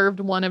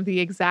preserved one of the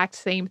exact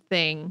same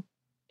thing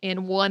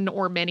in one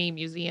or many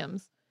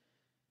museums.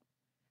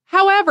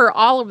 However,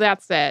 all of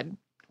that said,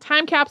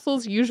 time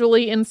capsules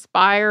usually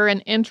inspire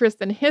an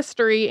interest in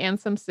history and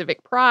some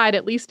civic pride,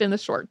 at least in the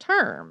short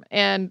term.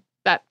 And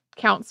that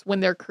counts when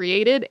they're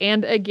created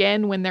and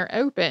again when they're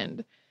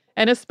opened.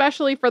 And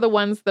especially for the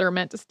ones that are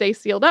meant to stay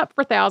sealed up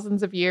for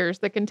thousands of years,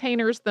 the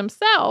containers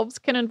themselves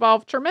can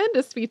involve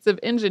tremendous feats of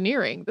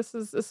engineering. This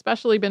has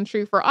especially been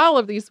true for all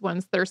of these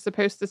ones that are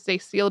supposed to stay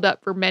sealed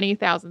up for many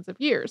thousands of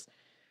years.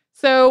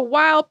 So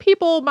while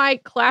people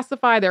might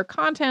classify their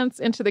contents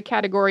into the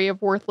category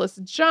of worthless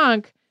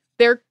junk,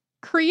 their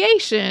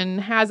creation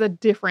has a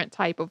different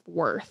type of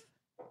worth.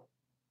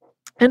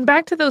 And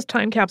back to those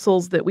time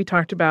capsules that we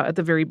talked about at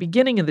the very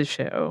beginning of the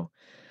show.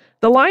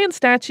 The lion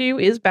statue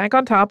is back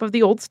on top of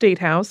the old State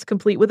House,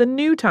 complete with a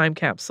new time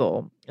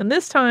capsule. And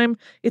this time,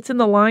 it's in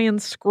the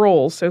lion's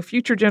scroll, so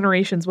future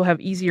generations will have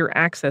easier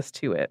access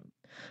to it.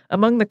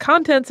 Among the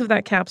contents of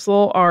that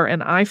capsule are an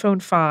iPhone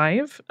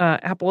 5.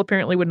 Apple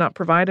apparently would not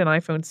provide an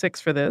iPhone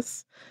 6 for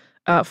this.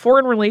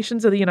 Foreign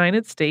Relations of the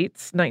United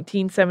States,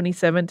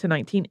 1977 to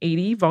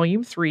 1980,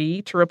 Volume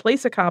 3, to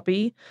replace a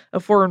copy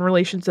of Foreign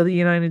Relations of the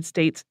United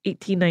States,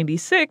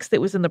 1896,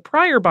 that was in the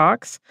prior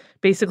box,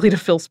 basically to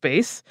fill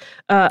space,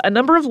 a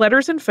number of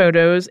letters and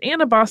photos,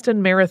 and a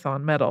Boston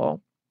Marathon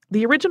medal.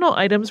 The original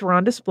items were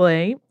on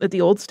display at the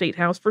old State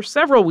House for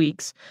several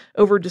weeks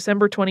over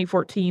December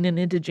 2014 and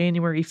into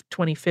January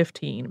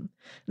 2015.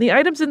 The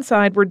items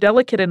inside were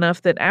delicate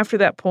enough that after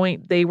that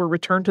point, they were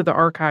returned to the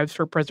archives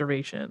for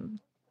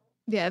preservation.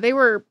 Yeah, they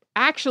were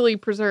actually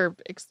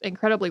preserved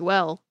incredibly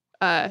well.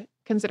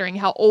 considering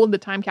how old the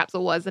time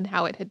capsule was and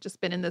how it had just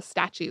been in this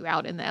statue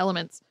out in the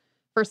elements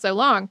for so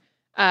long.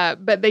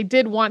 But they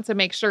did want to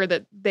make sure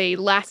that they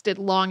lasted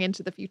long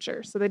into the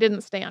future. So they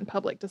didn't stay on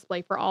public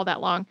display for all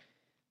that long.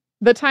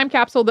 The time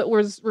capsule that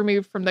was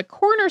removed from the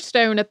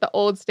cornerstone at the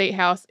old State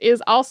House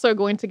is also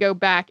going to go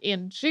back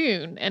in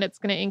June, and it's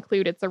going to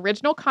include its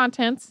original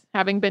contents,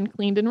 having been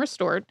cleaned and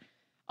restored,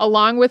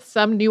 along with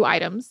some new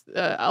items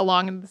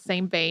along in the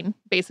same vein.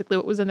 Basically,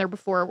 what was in there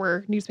before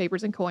were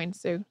newspapers and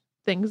coins, so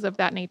things of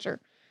that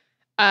nature.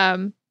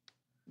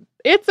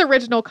 Its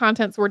original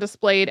contents were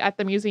displayed at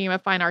the Museum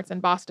of Fine Arts in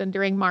Boston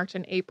during March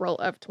and April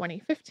of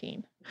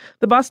 2015.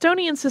 The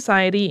Bostonian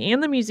Society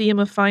and the Museum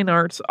of Fine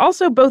Arts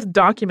also both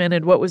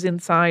documented what was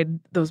inside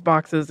those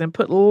boxes and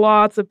put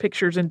lots of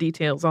pictures and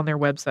details on their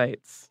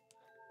websites.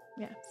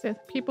 Yeah, so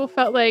people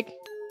felt like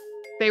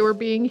they were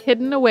being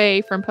hidden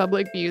away from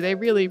public view. They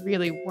really,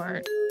 really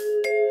weren't.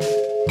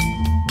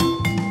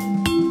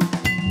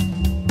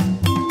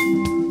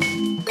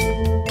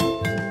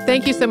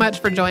 Thank you so much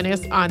for joining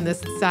us on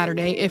this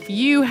Saturday. If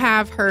you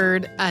have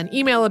heard an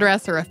email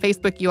address or a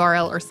Facebook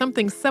URL or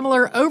something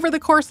similar over the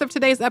course of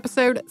today's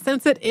episode,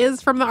 since it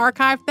is from the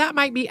archive, that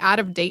might be out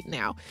of date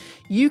now.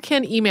 You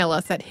can email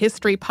us at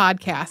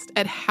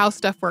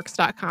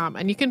historypodcast@howstuffworks.com,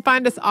 and you can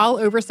find us all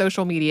over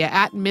social media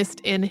at Missed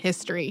in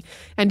History.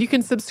 And you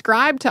can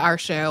subscribe to our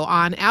show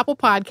on Apple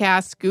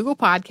Podcasts, Google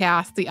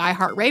Podcasts, the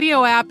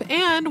iHeartRadio app,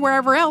 and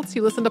wherever else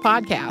you listen to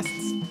podcasts.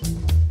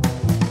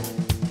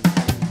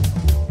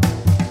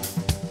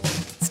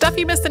 Stuff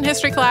You Missed in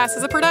History Class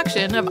is a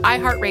production of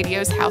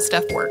iHeartRadio's How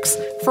Stuff Works.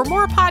 For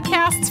more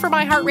podcasts from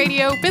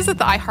iHeartRadio, visit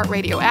the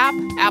iHeartRadio app,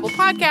 Apple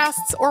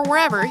Podcasts, or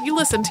wherever you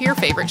listen to your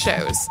favorite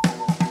shows.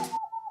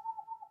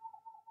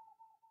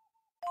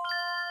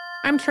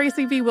 I'm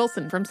Tracy V.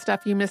 Wilson from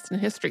Stuff You Missed in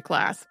History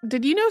Class.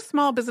 Did you know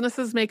small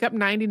businesses make up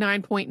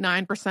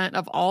 99.9%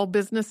 of all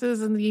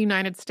businesses in the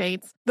United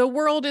States? The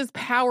world is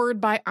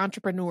powered by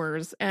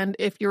entrepreneurs, and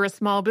if you're a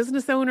small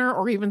business owner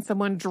or even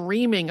someone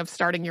dreaming of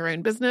starting your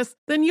own business,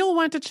 then you'll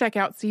want to check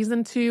out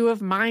Season 2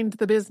 of Mind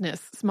the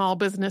Business, Small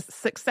Business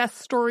Success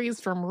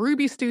Stories from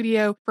Ruby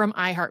Studio, from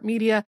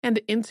iHeartMedia, and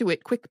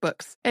Intuit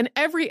QuickBooks. And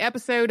every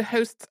episode,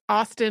 hosts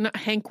Austin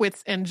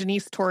Hankwitz and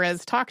Janice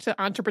Torres talk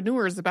to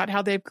entrepreneurs about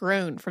how they've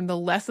grown from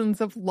the lessons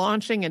of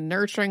launching and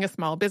nurturing a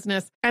small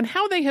business and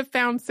how they have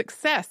found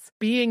success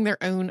being their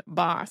own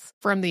boss.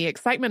 From the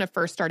excitement of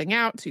first starting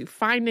out to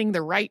finding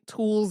the right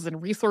tools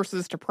and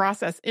resources to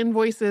process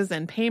invoices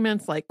and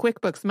payments like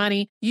QuickBooks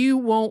Money, you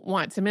won't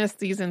want to miss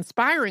these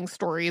inspiring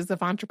stories of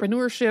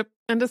entrepreneurship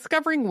and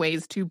discovering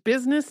ways to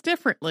business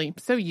differently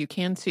so you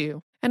can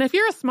too. And if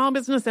you're a small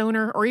business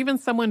owner or even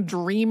someone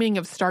dreaming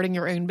of starting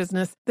your own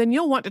business, then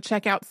you'll want to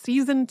check out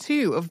Season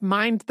 2 of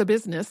Mind the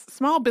Business,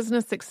 Small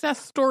Business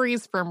Success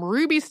Stories from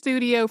Ruby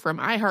Studio, from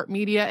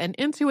iHeartMedia, and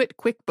Intuit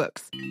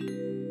QuickBooks.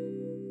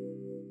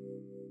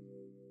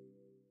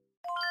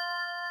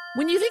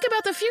 When you think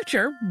about the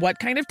future, what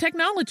kind of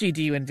technology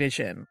do you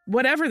envision?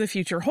 Whatever the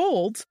future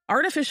holds,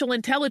 artificial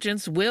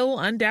intelligence will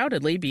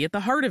undoubtedly be at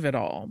the heart of it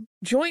all.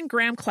 Join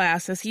Graham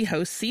Class as he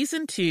hosts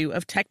Season 2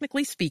 of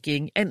Technically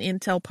Speaking, an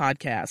Intel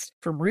podcast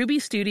from Ruby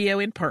Studio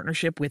in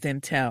partnership with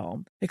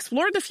Intel.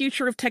 Explore the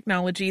future of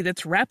technology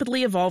that's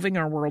rapidly evolving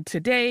our world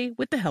today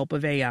with the help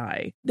of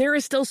AI. There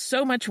is still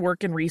so much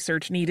work and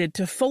research needed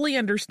to fully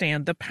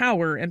understand the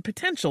power and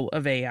potential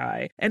of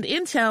AI, and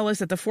Intel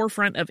is at the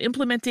forefront of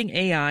implementing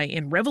AI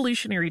in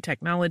revolutionary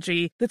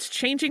technology that's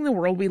changing the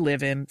world we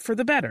live in for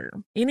the better.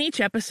 In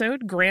each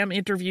episode, Graham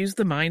interviews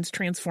the minds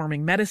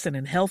transforming medicine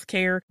and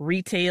healthcare,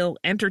 retail,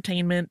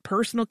 entertainment,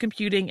 personal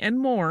computing, and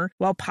more,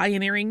 while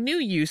pioneering new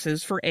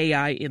uses for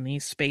AI in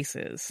these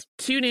spaces.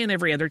 Tune in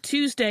every other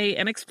Tuesday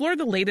and explore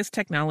the latest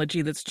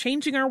technology that's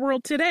changing our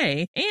world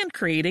today and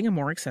creating a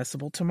more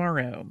accessible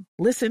tomorrow.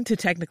 Listen to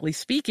Technically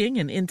Speaking,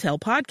 an Intel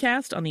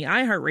podcast on the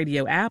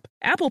iHeartRadio app,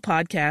 Apple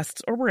Podcasts,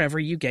 or wherever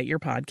you get your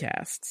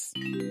podcasts.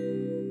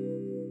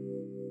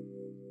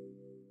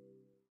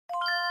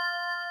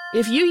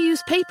 If you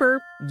use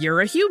paper, you're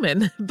a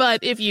human.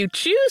 But if you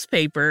choose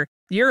paper,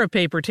 you're a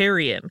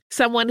papertarian,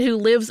 someone who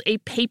lives a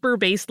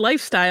paper-based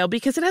lifestyle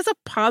because it has a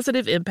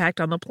positive impact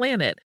on the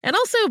planet. And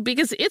also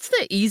because it's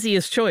the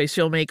easiest choice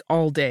you'll make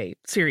all day,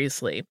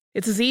 seriously.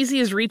 It's as easy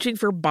as reaching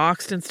for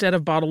boxed instead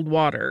of bottled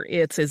water.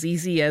 It's as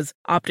easy as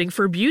opting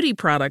for beauty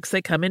products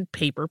that come in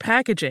paper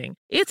packaging.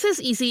 It's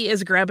as easy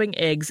as grabbing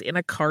eggs in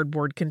a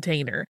cardboard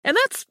container. And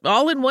that's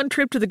all in one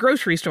trip to the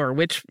grocery store,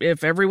 which,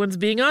 if everyone's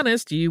being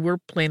honest, you were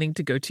planning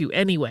to go to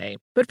anyway.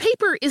 But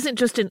paper isn't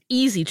just an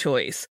easy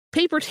choice.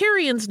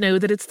 Papertarians know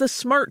that it's the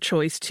smart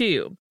choice,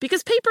 too.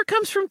 Because paper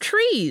comes from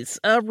trees,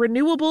 a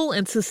renewable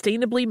and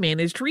sustainably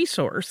managed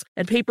resource.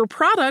 And paper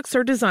products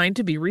are designed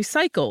to be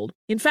recycled.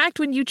 In fact,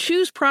 when you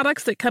choose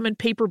products that come in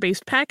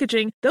paper-based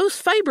packaging, those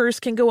fibers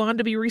can go on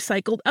to be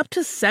recycled up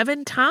to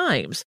 7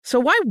 times. So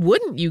why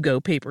wouldn't you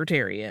go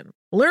papertarian?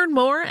 Learn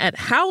more at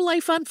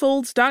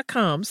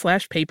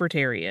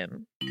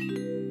howlifeunfolds.com/papertarian.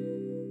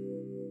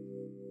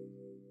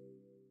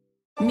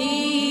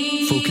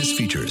 Me Focus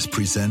Features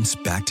presents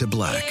Back to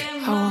Black.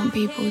 I want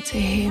people to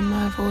hear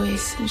my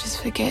voice and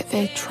just forget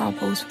their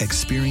troubles.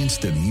 Experience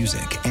the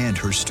music and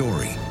her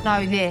story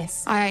Know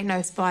this, I ain't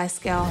no Spice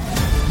Girl.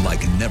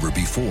 like never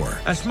before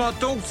That's my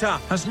daughter.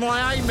 That's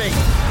my Amy.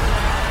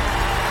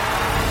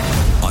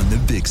 on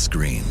the big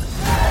screen.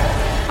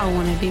 I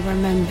want to be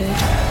remembered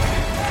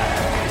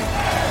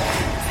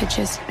for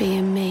just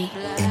being me.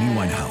 Amy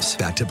Winehouse,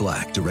 Back to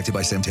Black, directed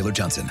by Sam Taylor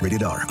Johnson.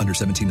 Rated R, under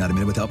 17, not a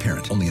minute without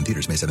parent. Only in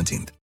theaters May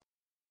 17th.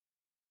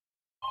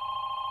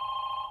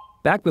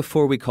 Back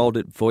before we called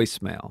it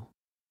voicemail,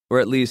 or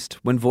at least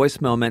when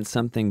voicemail meant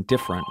something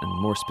different and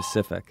more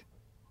specific,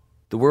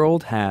 the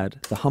world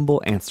had the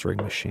humble answering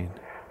machine.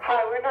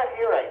 Hi, we're not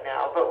here right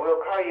now, but we'll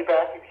call you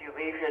back if you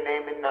leave your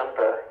name and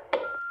number.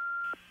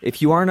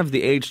 If you aren't of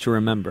the age to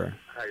remember,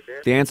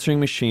 the answering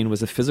machine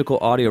was a physical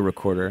audio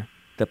recorder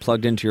that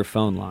plugged into your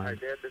phone line.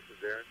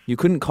 You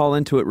couldn't call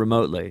into it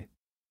remotely.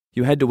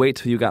 You had to wait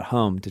till you got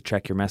home to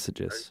check your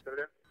messages.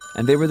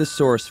 And they were the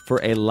source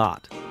for a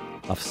lot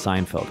of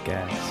Seinfeld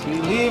gags.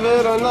 Believe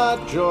it or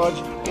not, George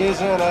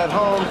isn't at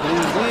home.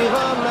 Please leave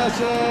a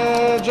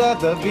message at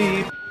the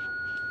beep.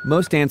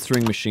 Most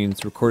answering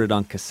machines recorded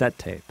on cassette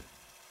tape.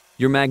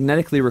 Your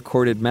magnetically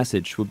recorded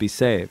message would be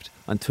saved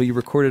until you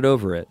recorded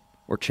over it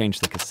or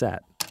changed the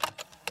cassette.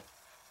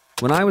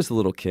 When I was a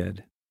little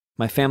kid,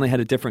 my family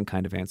had a different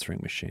kind of answering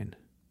machine.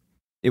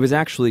 It was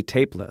actually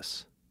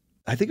tapeless.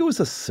 I think it was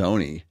a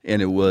Sony,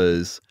 and it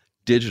was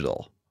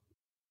digital.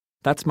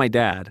 That's my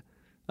dad,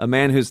 a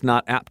man who's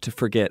not apt to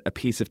forget a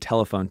piece of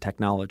telephone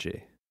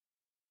technology.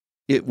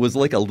 It was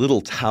like a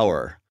little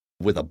tower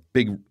with a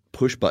big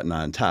push button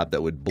on top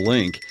that would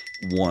blink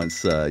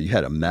once you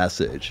had a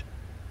message.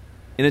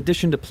 In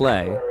addition to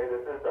play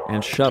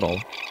and shuttle,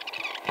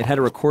 it had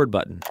a record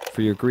button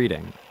for your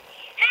greeting.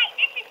 Hi,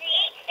 this is the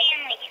H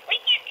family. We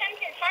can't come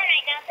to the phone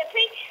right now, so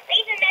please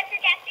leave a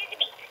message after the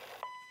beep.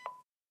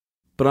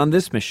 But on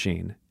this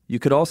machine, you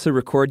could also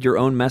record your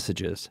own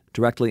messages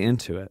directly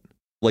into it.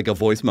 Like a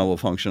voice memo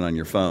function on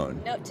your phone.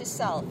 Note to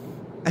self.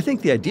 I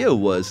think the idea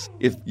was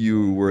if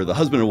you were the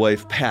husband and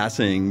wife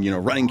passing,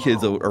 running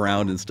kids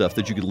around and stuff,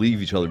 that you could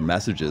leave each other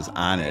messages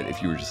on it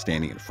if you were just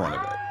standing in front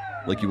of it.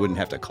 Like you wouldn't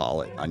have to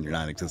call it on your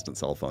non-existent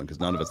cell phone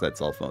because none of us had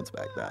cell phones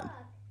back then.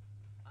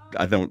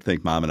 I don't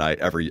think Mom and I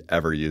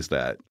ever used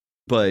that.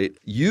 But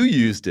you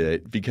used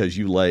it because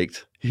you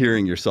liked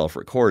hearing yourself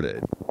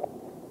recorded.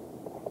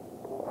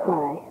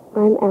 Hi,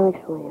 I'm Alex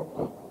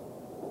Williams.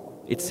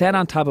 It sat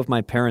on top of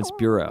my parents'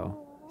 bureau,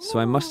 so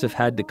I must have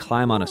had to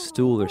climb on a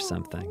stool or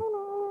something.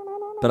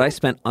 But I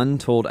spent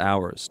untold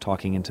hours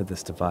talking into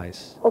this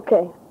device.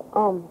 Okay,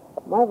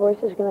 my voice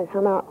is gonna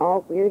come out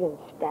all weird and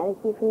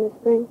staticky from this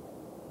thing.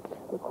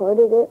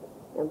 Recorded it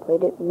and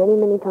played it many,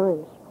 many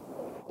times.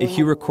 If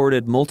you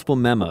recorded multiple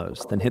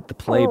memos, then hit the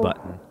play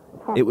button,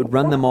 it would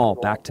run them all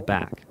back to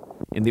back,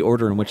 in the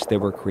order in which they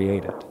were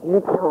created.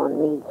 You're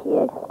telling me,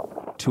 kid.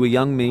 To a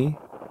young me,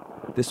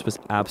 this was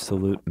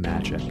absolute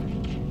magic.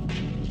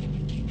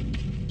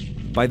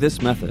 By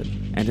this method,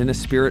 and in a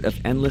spirit of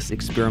endless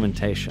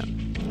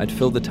experimentation, I'd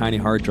fill the tiny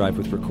hard drive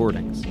with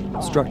recordings,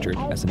 structured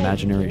as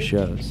imaginary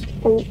shows.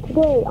 And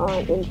today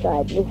on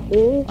Inside This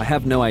Series, I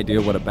have no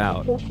idea what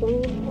about.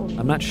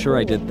 I'm not sure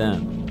I did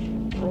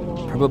then.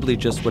 Probably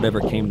just whatever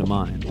came to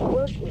mind.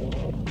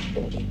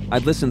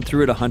 I'd listen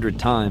through it 100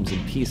 times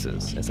in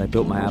pieces as I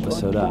built my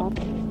episode up,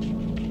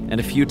 and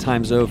a few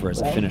times over as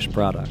a finished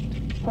product,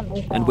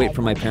 and wait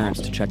for my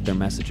parents to check their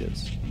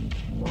messages.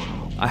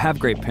 I have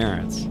great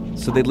parents,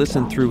 so they'd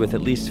listen through with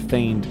at least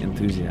feigned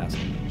enthusiasm.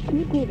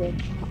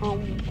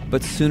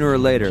 But sooner or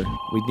later,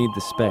 we'd need the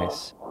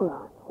space.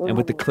 And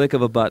with the click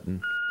of a button,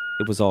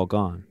 it was all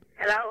gone.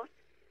 Hello?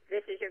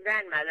 This is your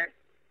grandmother.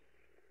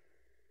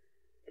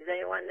 Is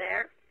anyone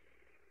there?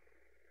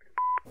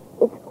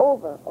 it's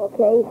over,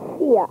 okay?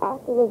 See ya,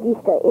 hasta la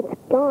vista. It's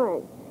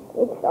gone.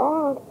 It's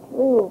all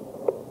through.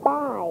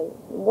 Bye.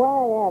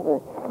 Whatever.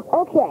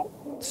 Okay.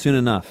 Soon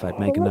enough, I'd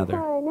make another.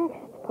 What's our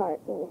next part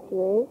in the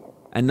series?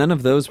 And none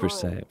of those were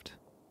saved.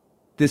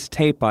 This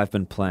tape I've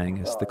been playing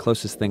is the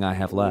closest thing I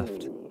have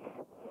left.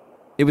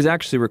 It was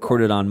actually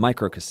recorded on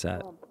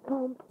microcassette,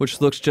 which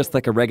looks just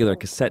like a regular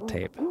cassette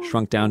tape,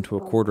 shrunk down to a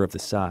quarter of the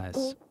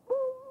size.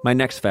 My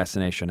next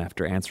fascination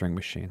after answering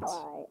machines.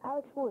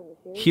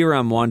 Here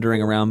I'm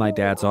wandering around my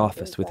dad's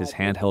office with his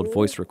handheld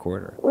voice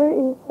recorder. We're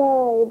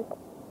inside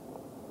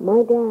my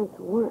dad's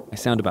work. I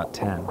sound about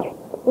 10.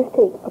 Let's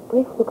take a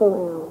brief look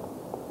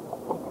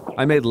around.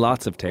 I made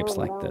lots of tapes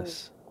like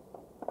this.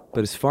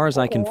 But as far as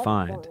I can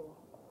find,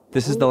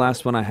 this is the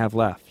last one I have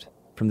left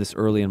from this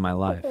early in my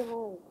life.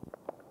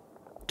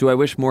 Do I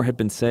wish more had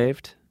been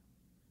saved?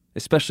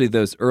 Especially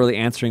those early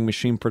answering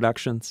machine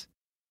productions?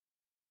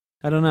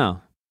 I don't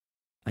know.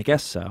 I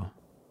guess so.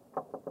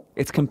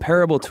 It's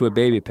comparable to a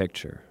baby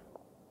picture,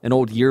 an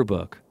old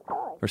yearbook,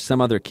 or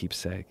some other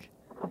keepsake.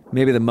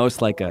 Maybe the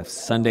most like a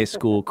Sunday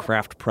school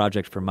craft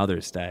project for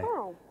Mother's Day.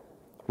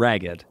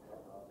 Ragged,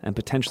 and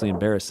potentially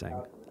embarrassing,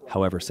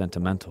 however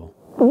sentimental.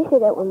 Can you say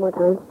that one more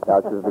time?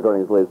 Alex is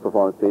recording his latest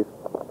performance piece.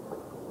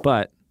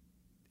 But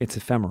it's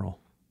ephemeral.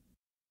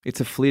 It's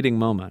a fleeting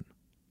moment,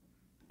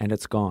 and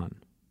it's gone.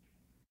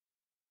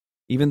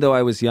 Even though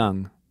I was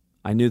young,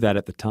 I knew that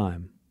at the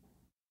time.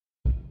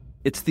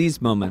 It's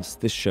these moments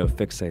this show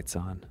fixates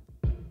on.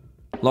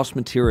 Lost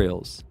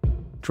materials,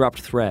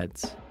 dropped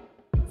threads,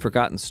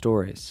 forgotten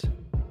stories.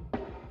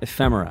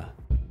 Ephemera,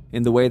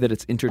 in the way that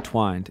it's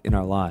intertwined in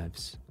our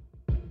lives.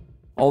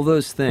 All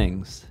those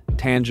things,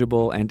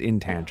 tangible and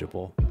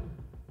intangible,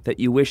 that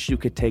you wish you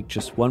could take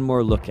just one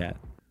more look at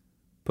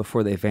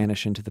before they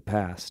vanish into the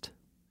past.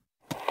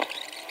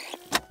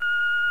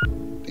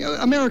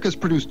 America's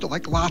produced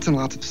like lots and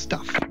lots of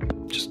stuff,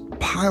 just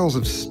piles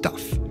of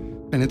stuff,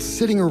 and it's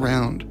sitting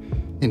around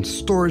in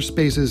storage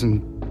spaces,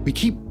 and we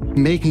keep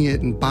making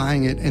it and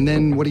buying it, and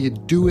then what do you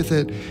do with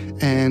it?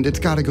 And it's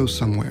got to go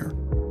somewhere.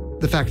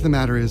 The fact of the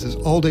matter is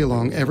all day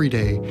long, every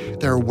day,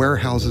 there are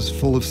warehouses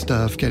full of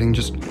stuff getting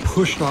just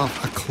pushed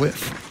off a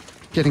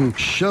cliff, getting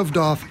shoved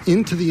off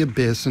into the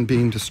abyss and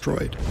being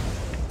destroyed.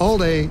 All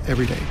day,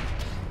 every day.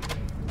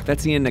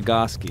 That's Ian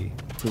Nagoski,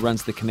 who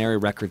runs the Canary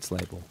Records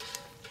label.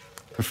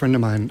 A friend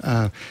of mine,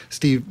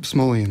 Steve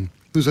Smolian,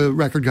 who's a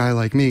record guy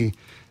like me,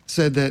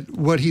 said that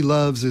what he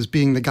loves is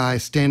being the guy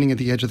standing at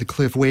the edge of the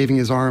cliff, waving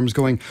his arms,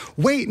 going,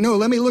 wait, no,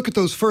 let me look at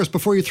those first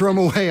before you throw them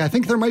away. I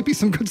think there might be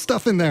some good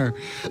stuff in there.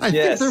 I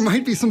think there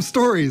might be some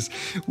stories.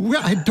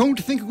 I don't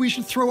think we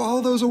should throw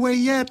all those away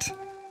yet.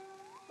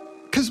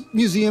 Because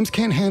museums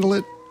can't handle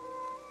it.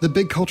 The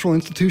big cultural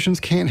institutions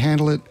can't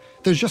handle it.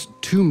 There's just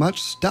too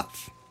much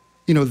stuff.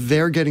 You know,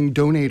 they're getting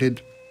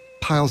donated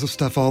piles of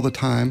stuff all the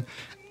time.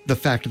 The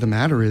fact of the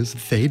matter is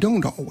they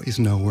don't always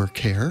know or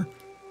care.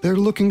 They're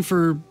looking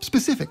for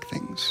specific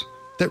things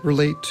that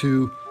relate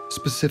to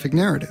specific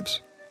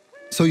narratives.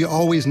 So you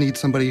always need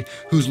somebody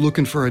who's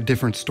looking for a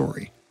different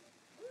story.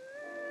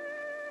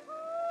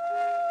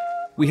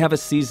 We have a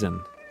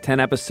season, 10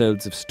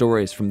 episodes of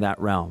stories from that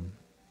realm,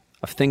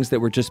 of things that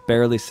were just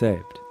barely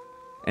saved,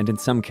 and in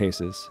some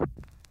cases,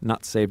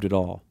 not saved at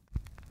all.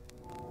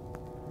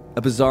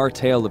 A bizarre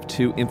tale of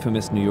two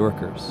infamous New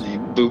Yorkers. They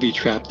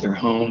booby-trapped their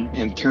home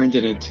and turned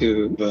it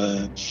into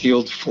a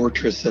sealed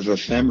fortress of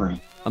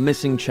ephemera. A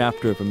missing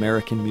chapter of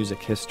American music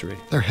history.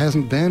 There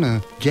hasn't been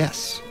a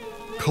guess,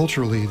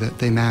 culturally, that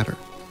they matter.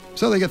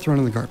 So they get thrown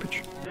in the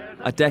garbage.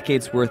 A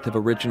decade's worth of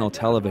original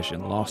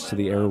television lost to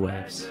the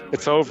airwaves.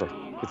 It's over.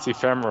 It's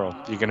ephemeral.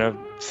 You're going to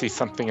see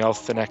something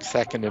else the next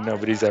second and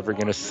nobody's ever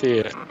going to see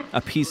it.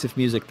 A piece of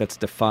music that's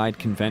defied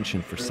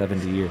convention for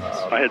 70 years.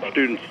 I had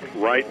students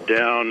write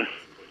down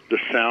the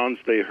sounds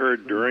they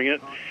heard during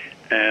it,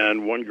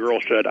 and one girl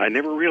said, I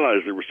never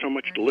realized there was so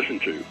much to listen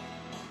to.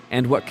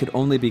 And what could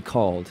only be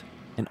called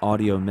an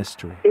audio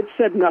mystery. It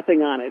said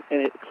nothing on it,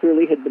 and it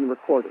clearly had been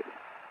recorded,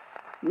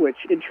 which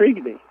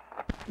intrigued me.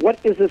 What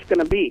is this going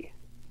to be?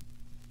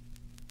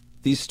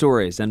 These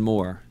stories and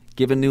more,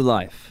 given new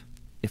life,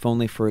 if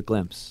only for a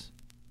glimpse.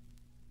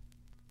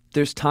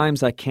 There's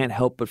times I can't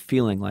help but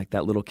feeling like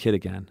that little kid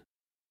again.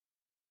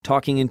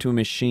 Talking into a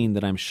machine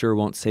that I'm sure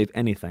won't save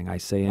anything I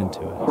say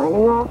into it.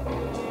 Signing off.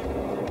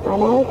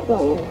 I'm Alex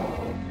Williams.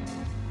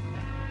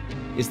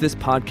 Is this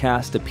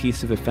podcast a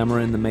piece of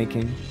ephemera in the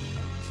making?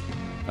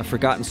 A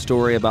forgotten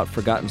story about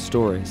forgotten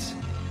stories?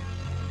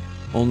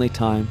 Only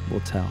time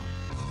will tell.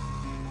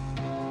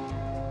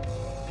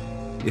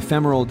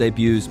 Ephemeral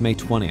debuts May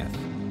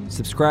 20th.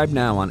 Subscribe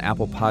now on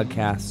Apple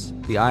Podcasts,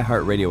 the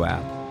iHeartRadio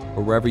app,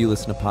 or wherever you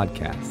listen to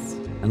podcasts,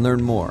 and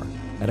learn more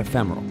at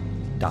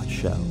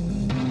ephemeral.show.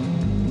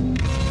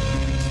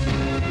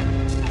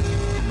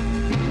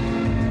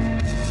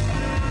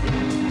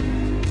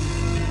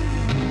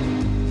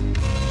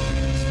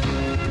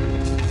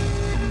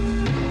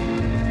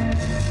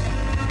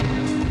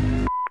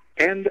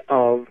 End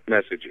of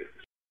messages.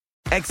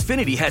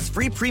 Xfinity has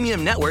free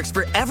premium networks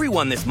for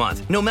everyone this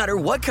month, no matter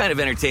what kind of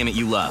entertainment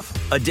you love.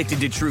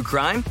 Addicted to true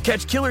crime?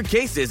 Catch killer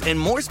cases and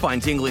more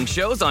spine-tingling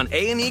shows on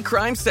A&E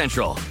Crime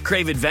Central.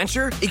 Crave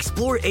adventure?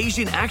 Explore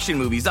Asian action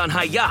movies on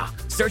Hi-Ya.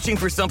 Searching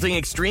for something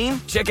extreme?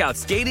 Check out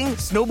skating,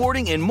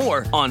 snowboarding, and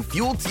more on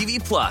Fuel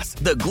TV Plus,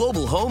 the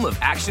global home of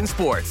action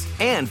sports.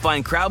 And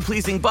find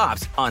crowd-pleasing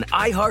bops on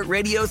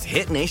iHeartRadio's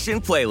Hit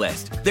Nation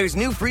playlist. There's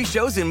new free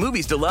shows and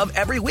movies to love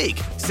every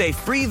week. Say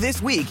free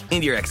this week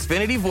in your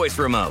Xfinity voice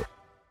remote.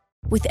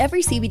 With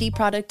every CBD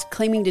product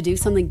claiming to do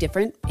something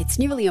different, it's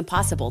nearly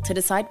impossible to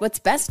decide what's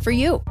best for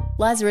you.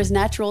 Lazarus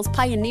Naturals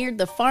pioneered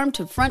the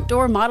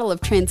farm-to-front-door model of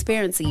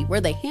transparency,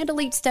 where they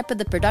handle each step of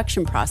the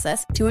production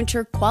process to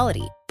ensure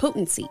quality,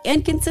 potency,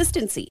 and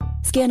consistency.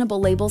 Scannable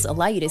labels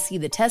allow you to see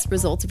the test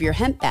results of your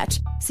hemp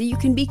batch, so you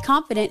can be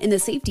confident in the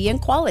safety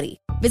and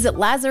quality. Visit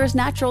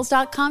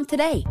LazarusNaturals.com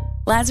today.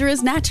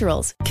 Lazarus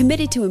Naturals,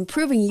 committed to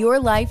improving your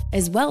life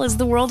as well as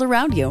the world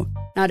around you.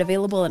 Not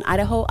available in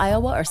Idaho,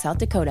 Iowa, or South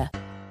Dakota.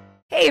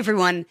 Hey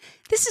everyone,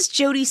 this is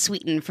Jodie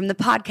Sweetin from the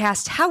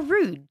podcast How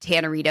Rude,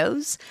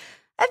 Tanneritos.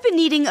 I've been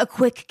needing a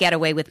quick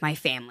getaway with my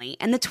family,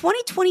 and the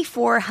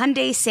 2024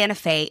 Hyundai Santa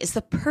Fe is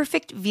the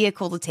perfect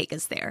vehicle to take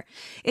us there.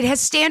 It has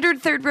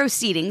standard third-row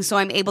seating, so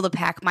I'm able to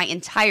pack my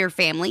entire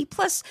family,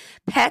 plus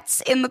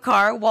pets, in the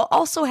car, while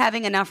also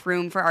having enough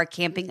room for our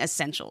camping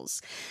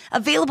essentials.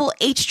 Available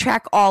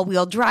H-Track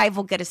all-wheel drive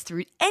will get us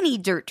through any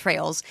dirt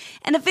trails,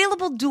 and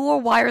available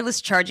dual wireless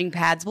charging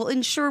pads will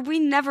ensure we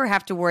never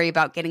have to worry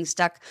about getting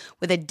stuck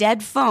with a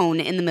dead phone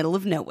in the middle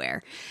of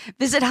nowhere.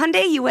 Visit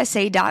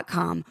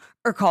HyundaiUSA.com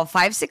or call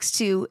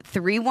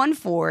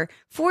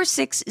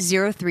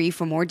 562-314-4603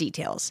 for more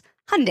details.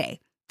 Hyundai,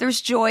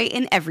 there's joy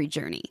in every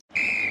journey.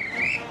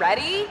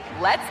 Ready?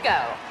 Let's go.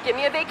 Give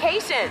me a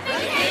vacation.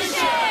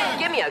 Vacation!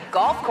 Give me a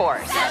golf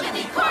course.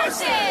 70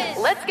 courses!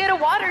 Let's get a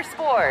water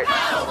sport.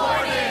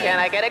 Paddleboarding! Can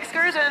I get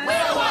excursions?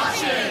 Whale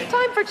watching!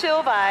 Time for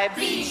chill vibes.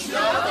 Beach yoga!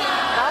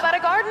 How about a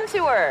garden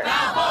tour?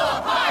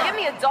 Balboa Park! Give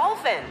me a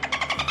dolphin.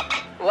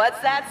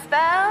 What's that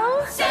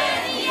spell?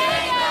 San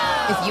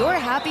Diego! If you're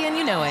happy and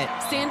you know it,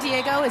 San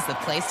Diego is the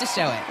place to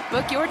show it.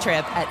 Book your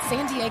trip at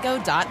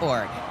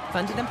sandiego.org.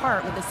 Funded in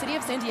part with the City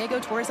of San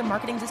Diego Tourism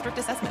Marketing District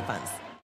Assessment Funds.